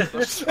hate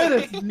this.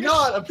 It is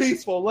not a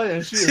peaceful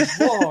land. She is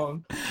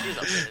wrong. She's a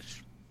bitch.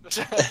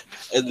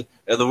 And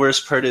the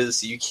worst part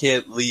is you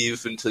can't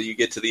leave until you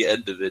get to the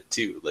end of it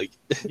too. Like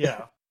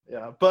Yeah,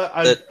 but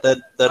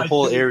that I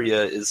whole do-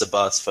 area is a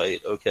boss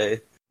fight. Okay.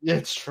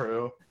 it's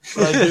true.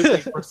 But I do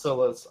think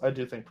Priscilla's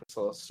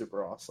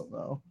super awesome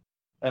though,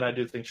 and I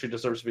do think she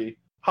deserves to be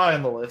high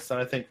on the list. And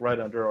I think right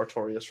under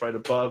Artorias, right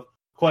above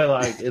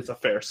Quelaag, is a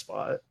fair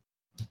spot.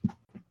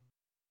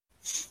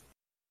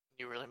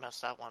 You really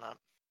messed that one up.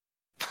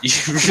 You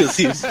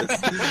really.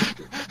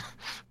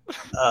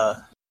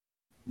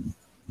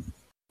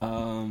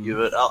 Yeah,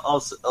 but I'll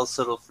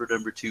settle for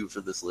number 2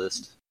 for this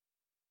list.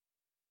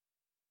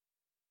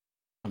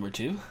 Number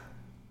 2?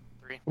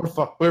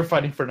 We're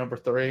fighting for number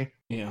 3.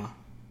 Yeah.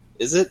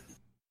 Is it?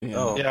 Yeah.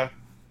 Oh. Yeah.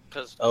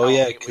 Oh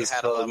yeah, we because had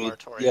a Calamite.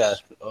 Artorias. Yeah.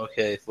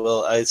 Okay.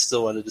 Well, I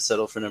still wanted to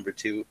settle for number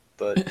 2,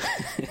 but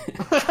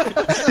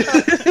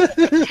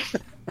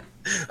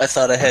I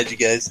thought I had you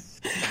guys.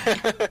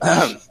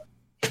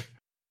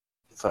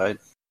 Fine.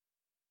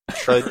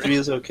 Fight 3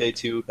 is okay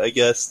too, I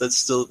guess. That's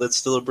still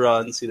a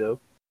bronze,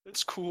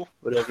 It's cool.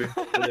 Whatever.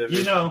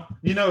 You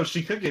know,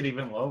 she could get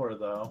even lower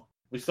though.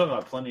 We still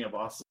got plenty of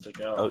bosses to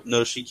go. Oh,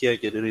 no, she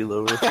can't get any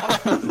lower.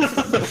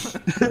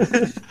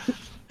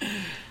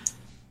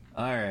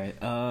 Alright,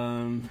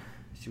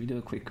 should we do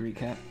a quick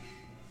recap?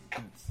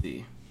 Let's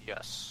see.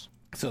 Yes.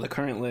 So the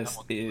current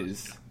list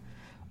is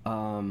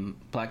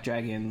Black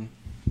Dragon,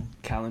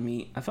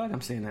 Calamite. I feel like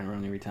I'm saying that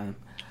wrong every time.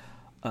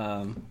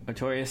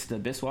 Artorias the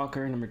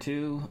Abysswalker, number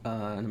 2.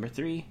 Number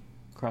 3,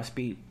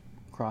 Crossbreed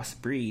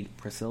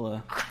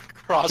Priscilla.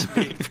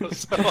 Crossbreed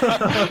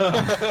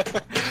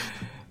Priscilla.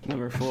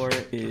 Number 4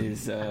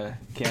 is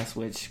Chaos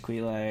Witch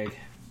Quelaag.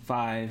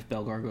 5,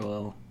 Bell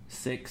Gargoyle.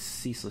 6,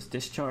 Ceaseless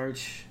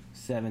Discharge.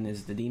 7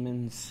 is the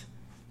Demons.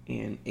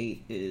 And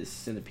 8 is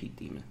Centipede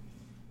Demon.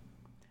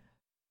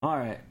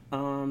 Alright,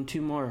 2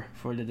 more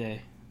for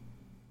today.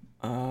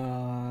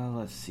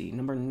 Let's see.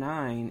 Number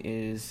 9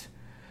 is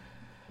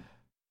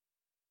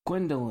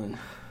Gwendolyn.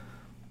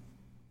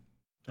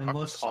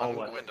 Endless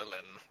hallway.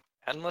 Gwendolyn.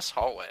 Endless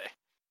hallway.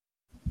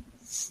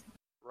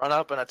 Run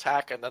up and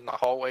attack, and then the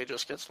hallway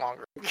just gets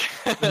longer.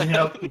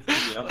 Yep.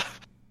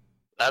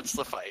 That's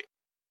the fight.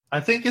 I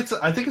think it's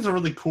a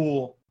really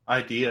cool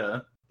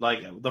idea.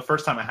 Like the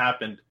first time it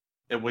happened,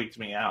 it wigged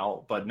me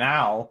out, but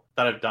now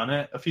that I've done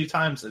it a few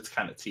times, it's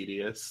kind of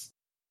tedious.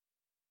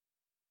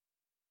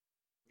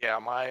 Yeah,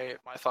 my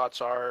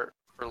thoughts are,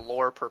 for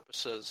lore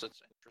purposes,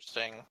 it's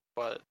interesting,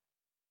 but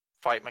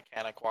fight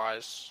mechanic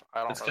wise,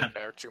 I don't really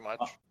care too much.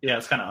 Yeah,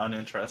 it's kind of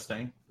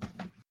uninteresting.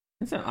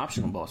 It's an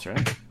optional boss,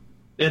 right?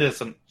 It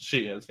isn't.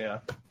 She is, yeah.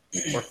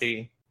 Or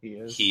he. He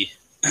is. He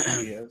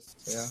is,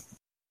 yeah.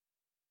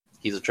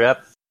 He's a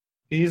trap.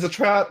 He's a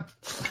trap.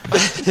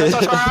 It's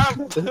a trap!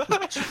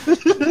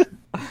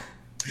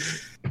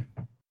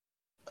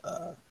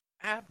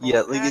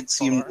 Yeah, like it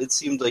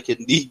seemed like a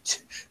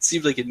neat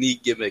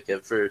gimmick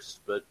at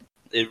first, but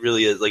it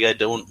really is. Like, I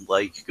don't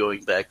like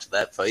going back to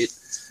that fight.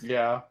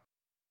 Yeah.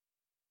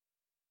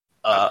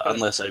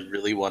 Unless I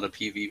really want a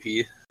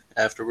PvP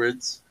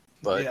afterwards.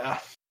 But yeah.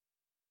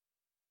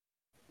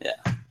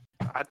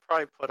 I'd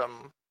probably put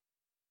him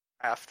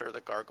after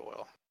the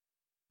gargoyle.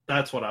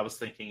 That's what I was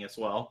thinking as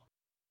well.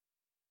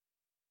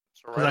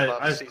 So right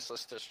above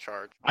Ceaseless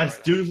Discharge. I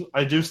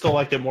do still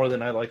like it more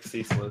than I like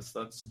Ceaseless.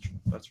 That's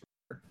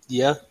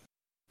yeah.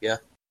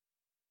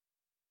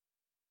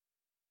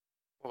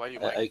 What about you,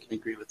 I can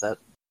agree with that.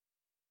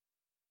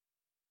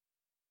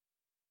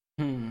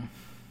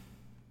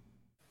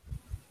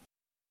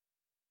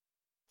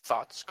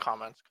 Thoughts,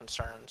 comments,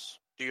 concerns?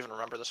 Do you even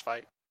remember this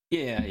fight?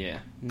 Yeah.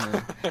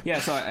 No. Yeah,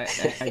 so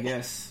I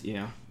guess,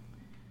 yeah.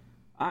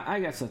 I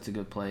guess that's a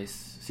good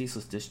place.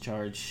 Ceaseless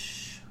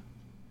Discharge.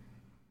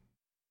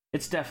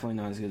 It's definitely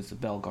not as good as the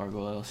Bell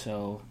Gargoyle,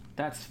 so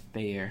that's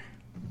fair.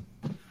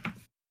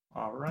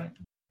 Alright.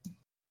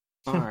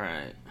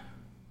 Alright.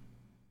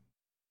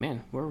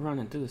 Man, we're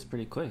running through this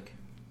pretty quick.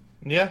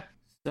 Yeah.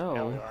 So,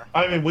 Yeah, we are.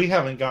 I mean, we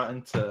haven't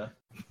gotten to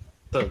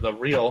the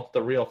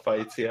real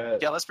fights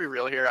yet. Yeah, let's be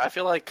real here. I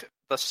feel like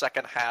the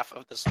second half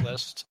of this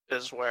list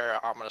is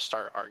where I'm going to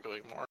start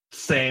arguing more.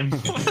 Same.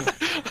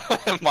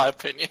 In my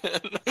opinion.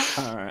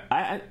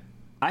 alright.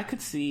 I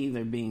could see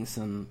there being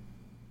some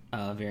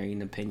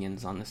varying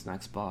opinions on this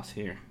next boss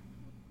here.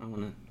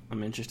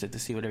 I'm interested to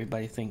see what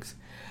everybody thinks.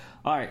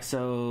 Alright,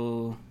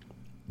 so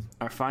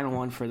our final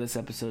one for this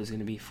episode is going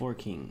to be Four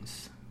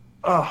Kings.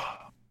 Oh,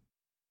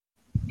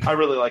 I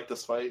really like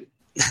this fight.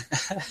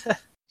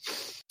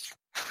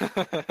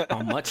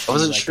 How much? I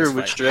wasn't sure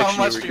which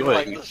direction you were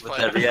going with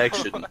that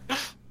reaction.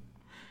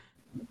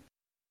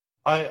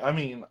 I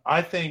mean,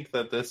 I think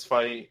that this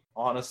fight,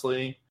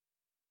 honestly,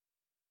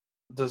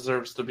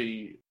 deserves to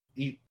be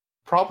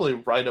probably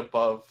right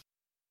above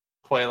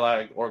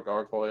Quelaag or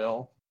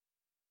Gargoyle.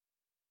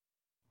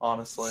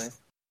 Honestly.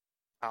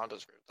 I don't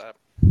disagree with that.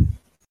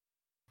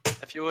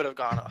 If you would have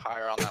gone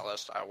higher on that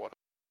list, I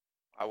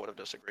would have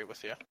disagreed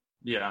with you.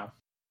 Yeah.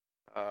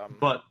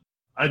 But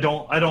I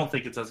don't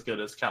think it's as good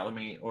as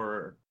Calamite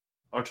or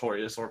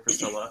Artorias or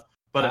Priscilla.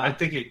 But I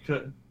think it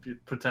could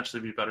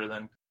potentially be better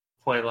than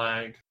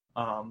Quelaag.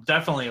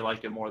 Definitely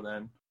like it more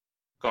than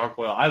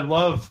Gargoyle. I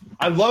love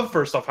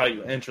first off how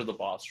you enter the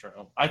boss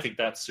room. I think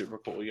that's super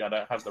cool. You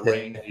gotta have the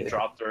ring that you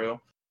drop through.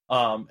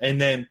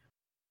 And then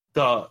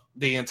the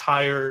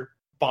entire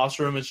boss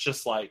room is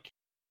just like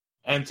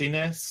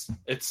emptiness.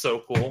 It's so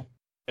cool.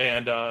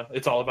 And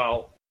it's all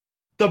about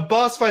the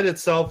boss fight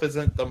itself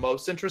isn't the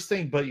most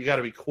interesting, but you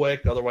gotta be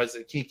quick, otherwise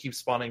it can keep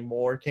spawning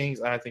more kings.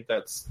 And I think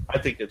it's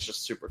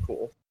just super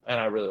cool. And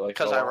I really like it.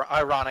 Because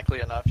ironically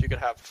enough, you could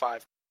have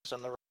 5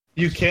 in the room.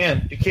 You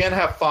can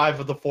have 5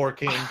 of the 4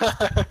 kings.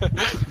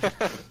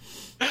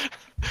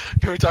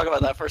 Can we talk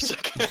about that for a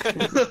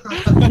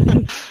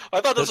second? I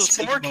thought this was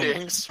 4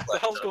 kings. What the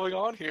hell's going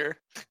on here?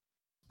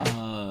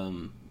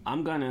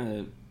 I'm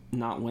gonna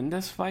not win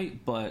this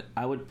fight, but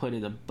I would put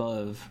it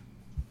above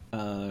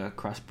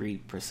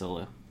Crossbreed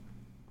Priscilla.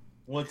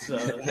 What's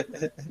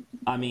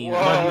I mean, Whoa,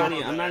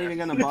 I'm not even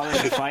gonna bother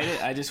to fight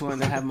it. I just wanted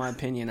to have my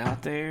opinion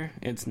out there.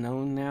 It's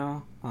known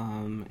now,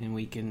 and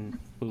we can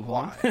move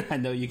on. I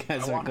know you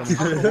guys aren't gonna.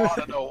 I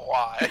want to know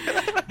why.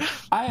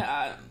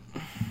 I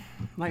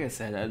like I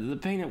said, the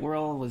Painted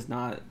World was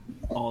not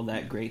all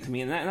that great to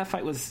me, and that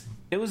fight was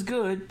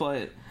good,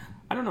 but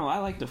I don't know. I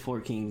like the Four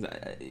Kings.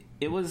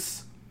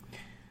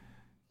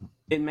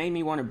 It made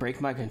me want to break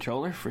my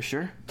controller for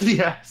sure.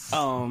 Yes.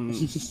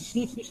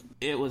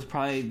 It was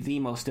probably the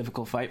most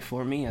difficult fight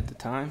for me at the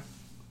time.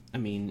 I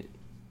mean,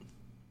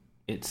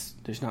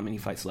 there's not many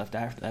fights left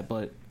after that,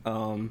 but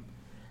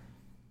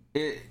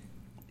it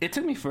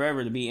took me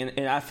forever to be in,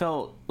 and I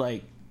felt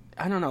like,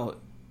 I don't know,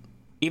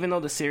 even though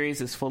the series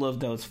is full of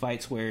those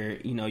fights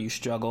where, you know, you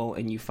struggle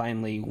and you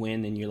finally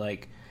win and you're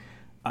like,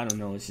 I don't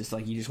know, it's just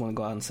like you just want to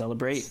go out and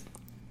celebrate.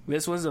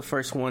 This was the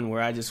first one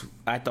where I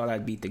thought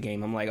I'd beat the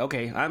game. I'm like,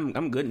 okay,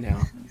 I'm good now.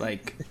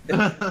 Like,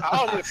 I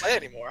don't need to play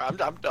anymore. I'm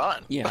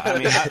done. Yeah, I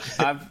mean,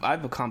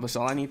 I've accomplished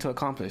all I need to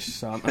accomplish,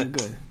 so I'm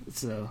good.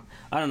 So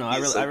I don't know. I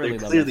really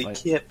love clearly that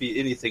fight. Can't be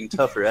anything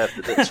tougher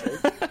after this,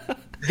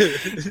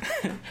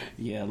 right?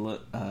 Yeah,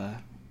 look,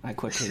 I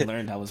quickly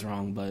learned I was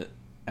wrong, but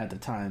at the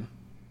time,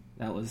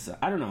 that was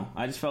I don't know.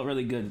 I just felt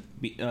really good,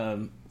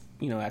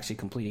 actually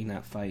completing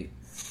that fight.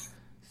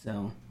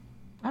 So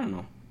I don't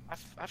know.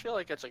 I feel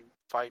like it's a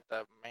fight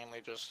that mainly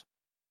just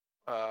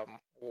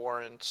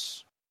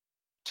warrants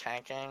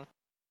tanking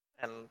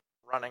and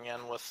running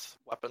in with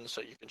weapons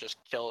so you can just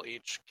kill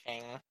each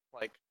king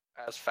like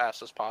as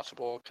fast as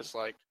possible, because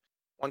like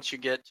once you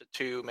get to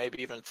 2, maybe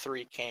even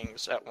 3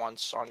 kings at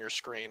once on your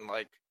screen,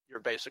 like you're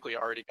basically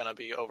already going to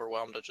be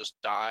overwhelmed to just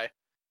die.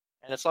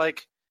 And it's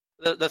like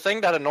the thing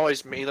that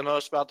annoys me the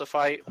most about the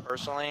fight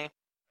personally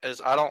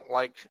is I don't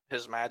like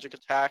his magic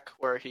attack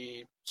where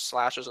he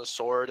slashes a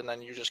sword and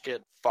then you just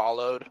get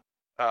followed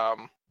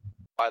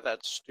by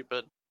that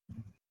stupid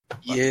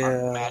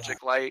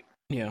magic light.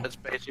 Yeah, It's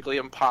basically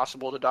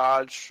impossible to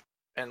dodge.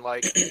 And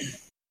like,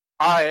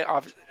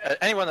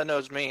 anyone that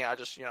knows me, I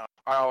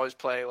always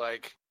play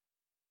like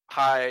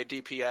high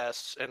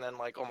DPS and then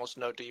like almost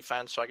no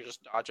defense, so I can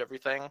just dodge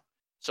everything.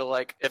 So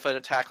like, if an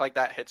attack like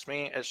that hits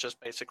me, it's just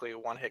basically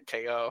one hit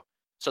KO.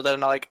 So then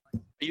like,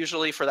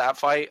 usually for that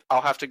fight,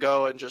 I'll have to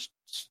go and just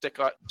stick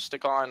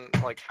on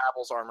like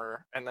Havel's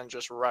armor and then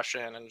just rush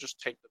in and just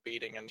take the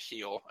beating and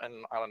heal.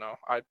 And I don't know.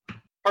 I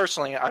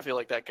feel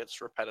like that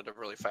gets repetitive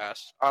really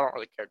fast. I don't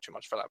really care too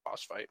much for that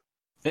boss fight.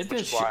 Which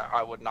is why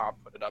I would not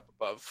put it up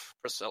above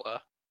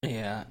Priscilla.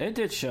 Yeah, it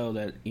did show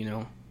that,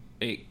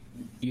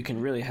 you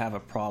can really have a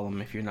problem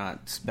if you're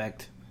not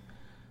spec'd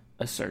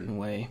a certain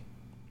way.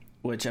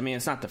 Which, I mean,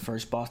 it's not the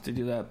first boss to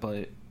do that,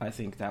 but I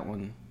think that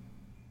one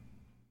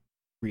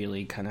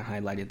really kind of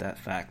highlighted that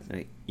fact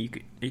that you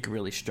could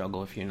really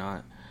struggle if you're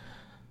not,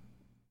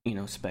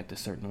 spec'd a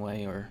certain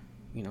way, or,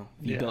 you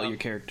built your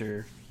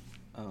character.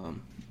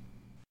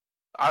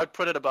 I would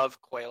put it above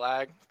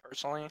Quelaag,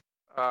 personally,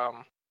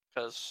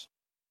 because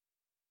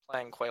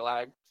playing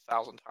Quelaag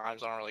 1,000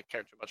 times, I don't really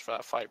care too much for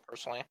that fight,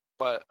 personally.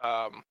 But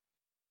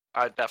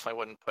I definitely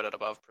wouldn't put it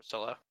above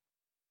Priscilla.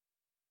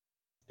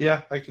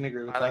 Yeah, I can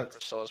agree with that. I think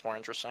Priscilla's more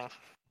interesting.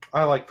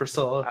 I like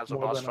Priscilla as a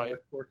more boss than fight. I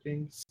like Four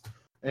Kings.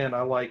 And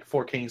I like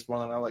Four Kings more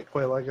than I like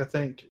Quelaag, I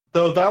think.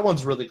 Though that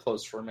one's really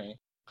close for me,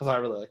 because I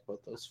really like both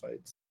those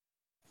fights.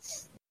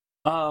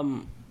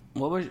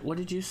 What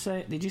did you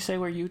say? Did you say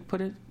where you'd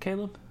put it,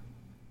 Caleb?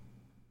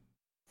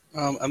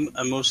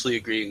 I'm mostly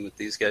agreeing with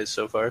these guys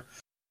so far.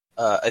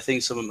 I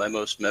think some of my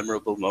most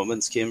memorable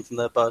moments came from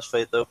that boss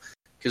fight, though,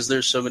 because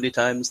there's so many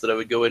times that I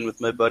would go in with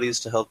my buddies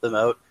to help them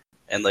out,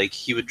 and like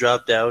he would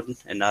drop down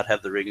and not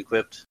have the ring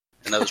equipped,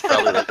 and that was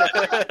probably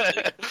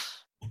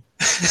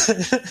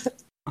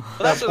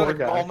That's like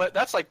moment.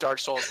 That's like Dark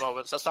Souls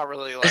moments. That's not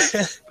really like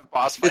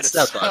boss fight. It's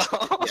not boss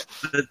fight,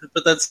 yeah.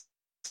 But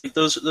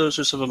those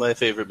are some of my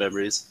favorite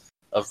memories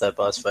of that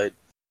boss fight.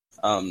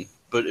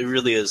 But it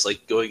really is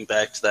like going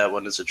back to that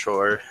one as a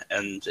chore,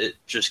 and it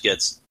just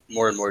gets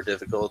more and more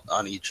difficult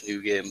on each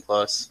new game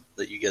plus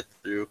that you get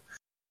through.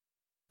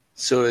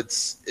 So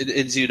it's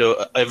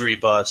every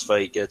boss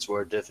fight gets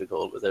more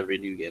difficult with every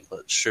new game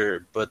plus,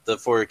 sure, but the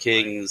Four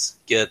Kings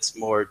gets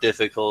more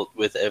difficult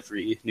with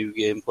every new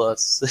game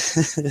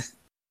plus.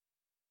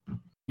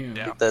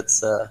 Yeah.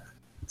 It's a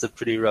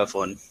pretty rough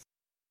one.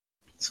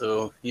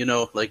 So,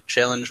 like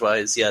challenge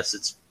wise, yes,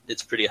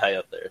 it's pretty high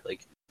up there.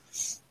 Like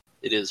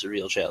it is a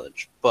real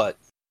challenge, but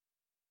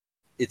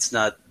it's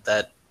not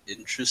that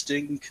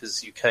interesting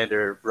because you kind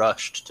of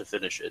rushed to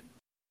finish it.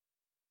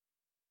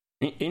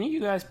 Any of you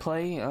guys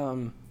play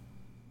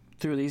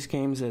through these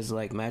games as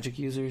like magic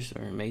users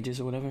or mages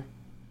or whatever?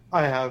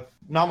 I have.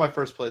 Not my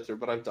first playthrough,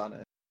 but I've done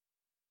it.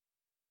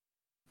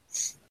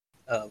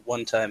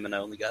 One time, and I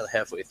only got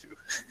halfway through.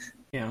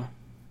 Yeah.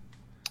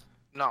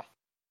 No.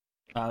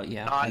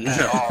 Yeah. Not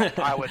at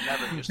all. I would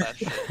never use that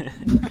shit.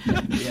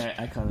 Yeah,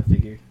 I kind of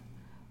figured.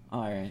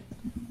 All right.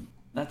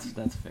 That's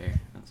fair.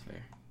 That's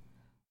fair.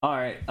 All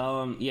right.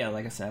 Yeah,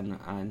 like I said,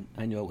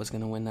 I knew I was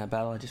gonna win that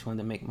battle. I just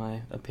wanted to make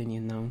my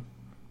opinion known.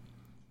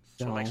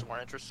 So it makes it more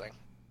interesting.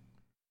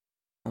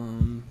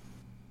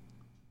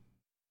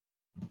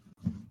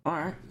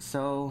 Alright,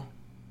 so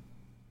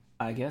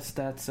I guess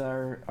that's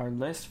our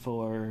list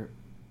for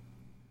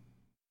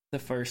the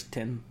first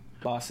 10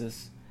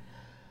 bosses.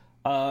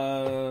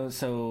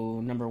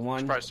 So number one.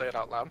 Should probably say it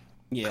out loud.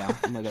 Yeah,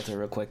 I'm gonna go through it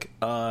real quick.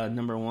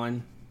 Number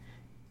one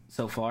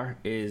so far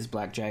is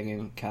Black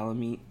Dragon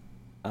Calamite.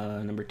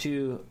 Number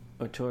 2,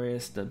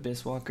 Artorias the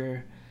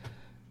Abysswalker.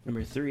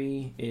 Number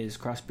 3 is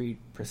Crossbreed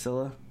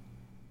Priscilla.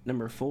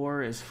 Number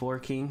 4 is Four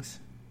Kings.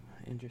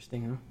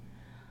 Interesting,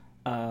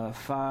 huh?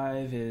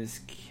 5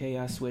 is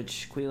Chaos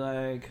Witch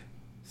Quelaag.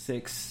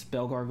 6,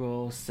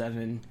 Belgargoyle.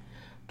 7,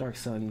 Dark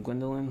Sun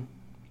Gwendolyn.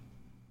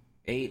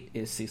 8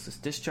 is Ceaseless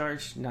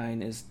Discharge.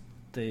 9 is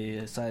the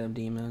Asylum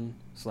Demon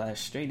 /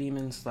 Stray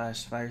Demon /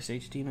 Fire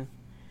Sage Demon.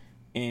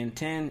 And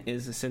 10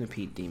 is the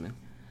Centipede Demon.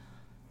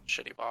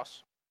 Shitty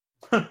boss.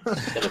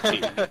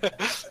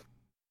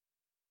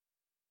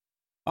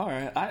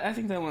 Alright, I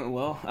think that went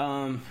well.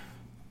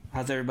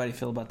 How's everybody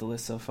feel about the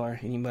list so far?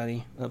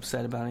 Anybody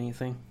upset about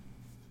anything?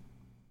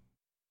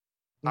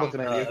 I'm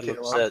looking at you,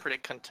 Caleb. I'm pretty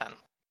content.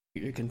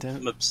 You're content?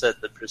 I'm upset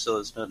that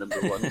Priscilla's not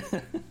number one.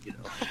 You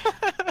know.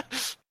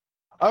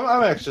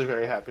 I'm actually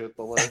very happy with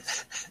the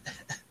list.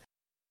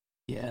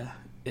 Yeah,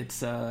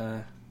 it's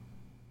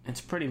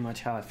pretty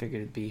much how I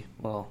figured it'd be.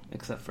 Well,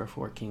 except for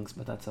Four Kings,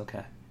 but that's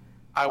okay.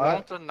 I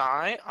won't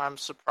deny I'm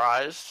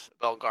surprised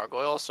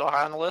Belgargoyle is so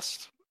high on the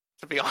list,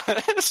 to be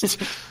honest.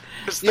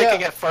 Because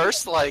thinking at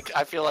first, like,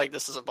 I feel like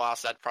this is a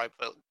boss I'd probably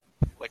put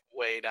like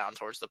way down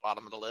towards the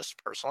bottom of the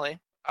list, personally.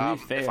 To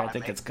be fair, I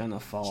think it's gonna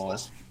fall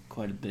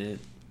quite a bit.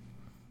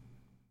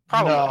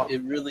 Probably. No,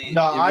 It really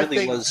I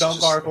think was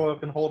Belgargoyle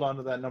can hold on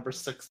to that number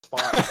 6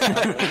 spot.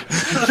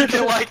 you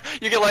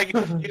get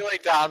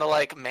like down to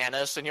like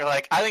Manus, and you're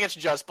like, I think it's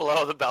just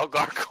below the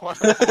Belgargoyle.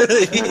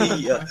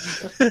 Yeah.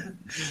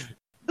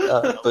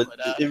 But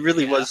it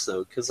really was,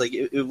 though, because like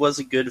it was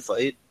a good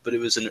fight, but it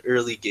was an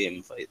early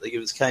game fight. Like, it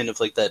was kind of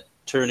like that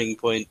turning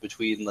point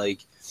between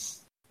like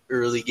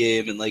early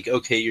game and like,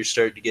 okay, you're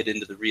starting to get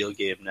into the real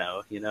game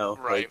now, you know?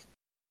 Right. Like,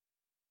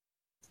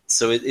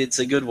 so it's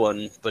a good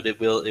one, but it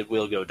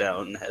will go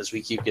down as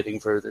we keep getting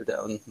further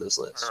down this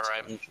list. All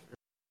right.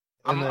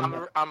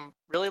 I'm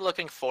really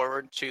looking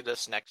forward to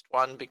this next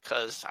one,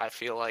 because I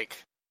feel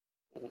like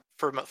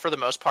for the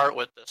most part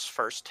with this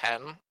first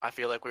 10, I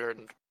feel like we were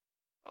in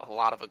a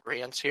lot of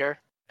agreements here.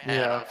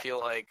 And I feel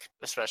like,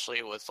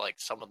 especially with like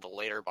some of the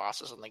later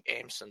bosses in the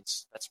game,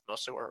 since that's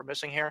mostly what we're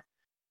missing here,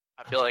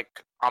 I feel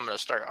like I'm going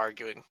to start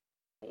arguing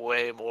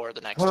way more the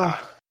next time.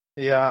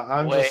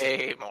 Yeah,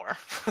 more.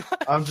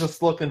 I'm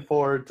just looking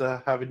forward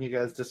to having you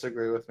guys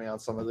disagree with me on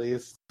some of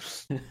these.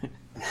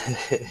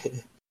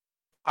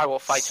 I will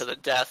fight to the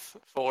death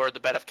for the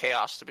Bed of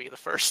Chaos to be the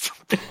first.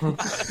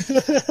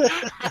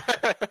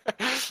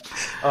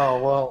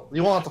 Oh, well,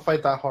 you won't have to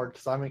fight that hard,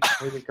 because I'm in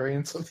complete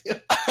agreement with you.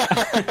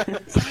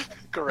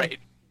 Great.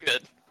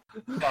 Good.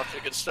 Off to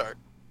a good start.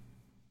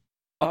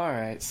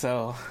 Alright,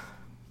 so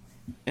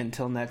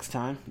until next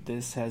time,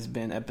 this has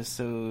been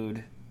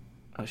episode...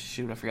 Oh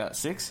shoot, I forgot.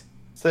 6?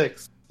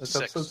 6. It's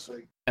 6. episode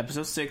 6.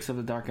 Episode 6 of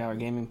the Dark Hour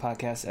Gaming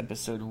Podcast,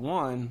 episode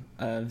 1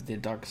 of the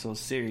Dark Souls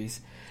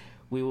series.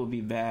 We will be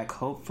back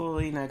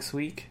hopefully next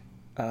week,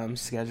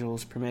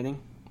 schedules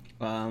permitting,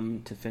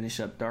 to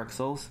finish up Dark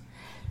Souls.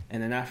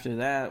 And then after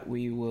that,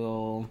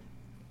 we'll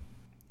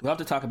have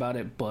to talk about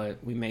it, but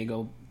we may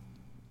go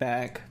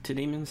back to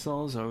Demon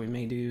Souls, or we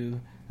may do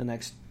the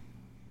next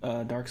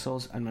Dark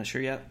Souls. I'm not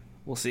sure yet.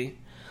 We'll see.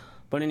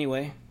 But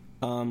anyway,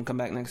 come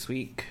back next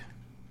week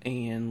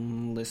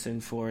and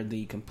listen for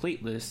the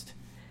complete list.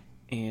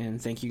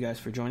 And thank you guys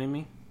for joining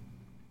me.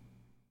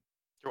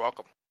 You're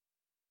welcome.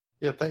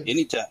 Yeah, thanks.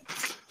 Anytime.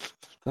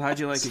 So how'd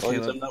you like it,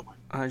 Caleb?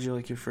 How'd you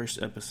like your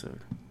first episode?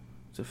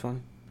 Was it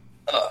fun?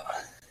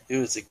 It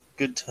was a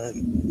good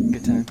time.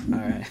 Good time. All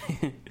right.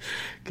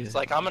 Good. It's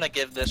like, I'm going to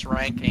give this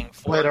ranking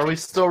 4 Wait, are we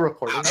still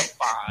recording? out of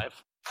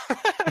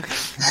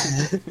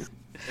 5.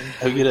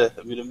 I'm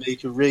gonna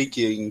make a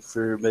ranking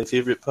for my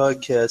favorite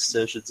podcast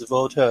sessions of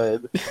all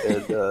time,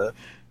 and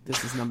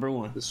This is number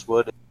 1. this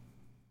one.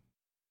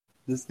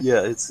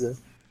 It's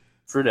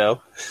for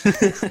now.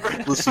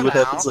 We'll see what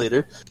happens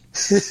later. I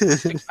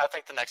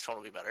think the next one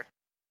will be better,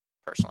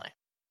 personally.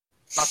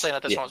 Not saying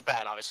that this one's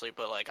bad, obviously,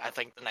 but like, I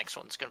think the next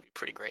one's going to be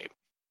pretty great.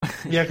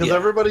 Yeah, because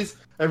everybody's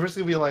going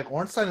to be like,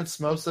 Ornstein and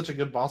Smoke's such a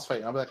good boss fight.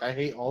 And I'll be like, I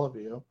hate all of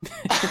you.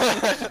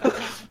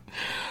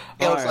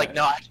 It's like,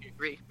 no, I actually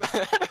agree.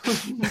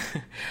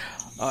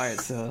 Alright,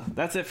 so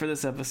that's it for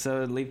this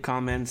episode. Leave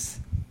comments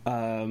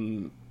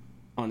on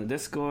the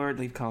Discord.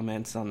 Leave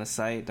comments on the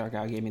site,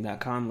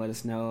 darkhourgaming.com. Let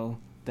us know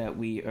that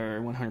we are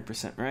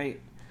 100%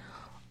 right,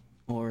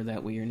 or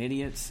that we are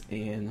idiots,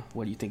 and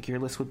what do you think your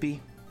list would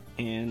be.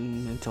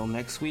 And until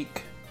next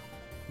week,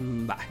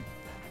 bye.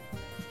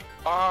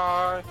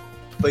 Bye.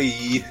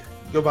 Bye.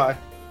 Goodbye.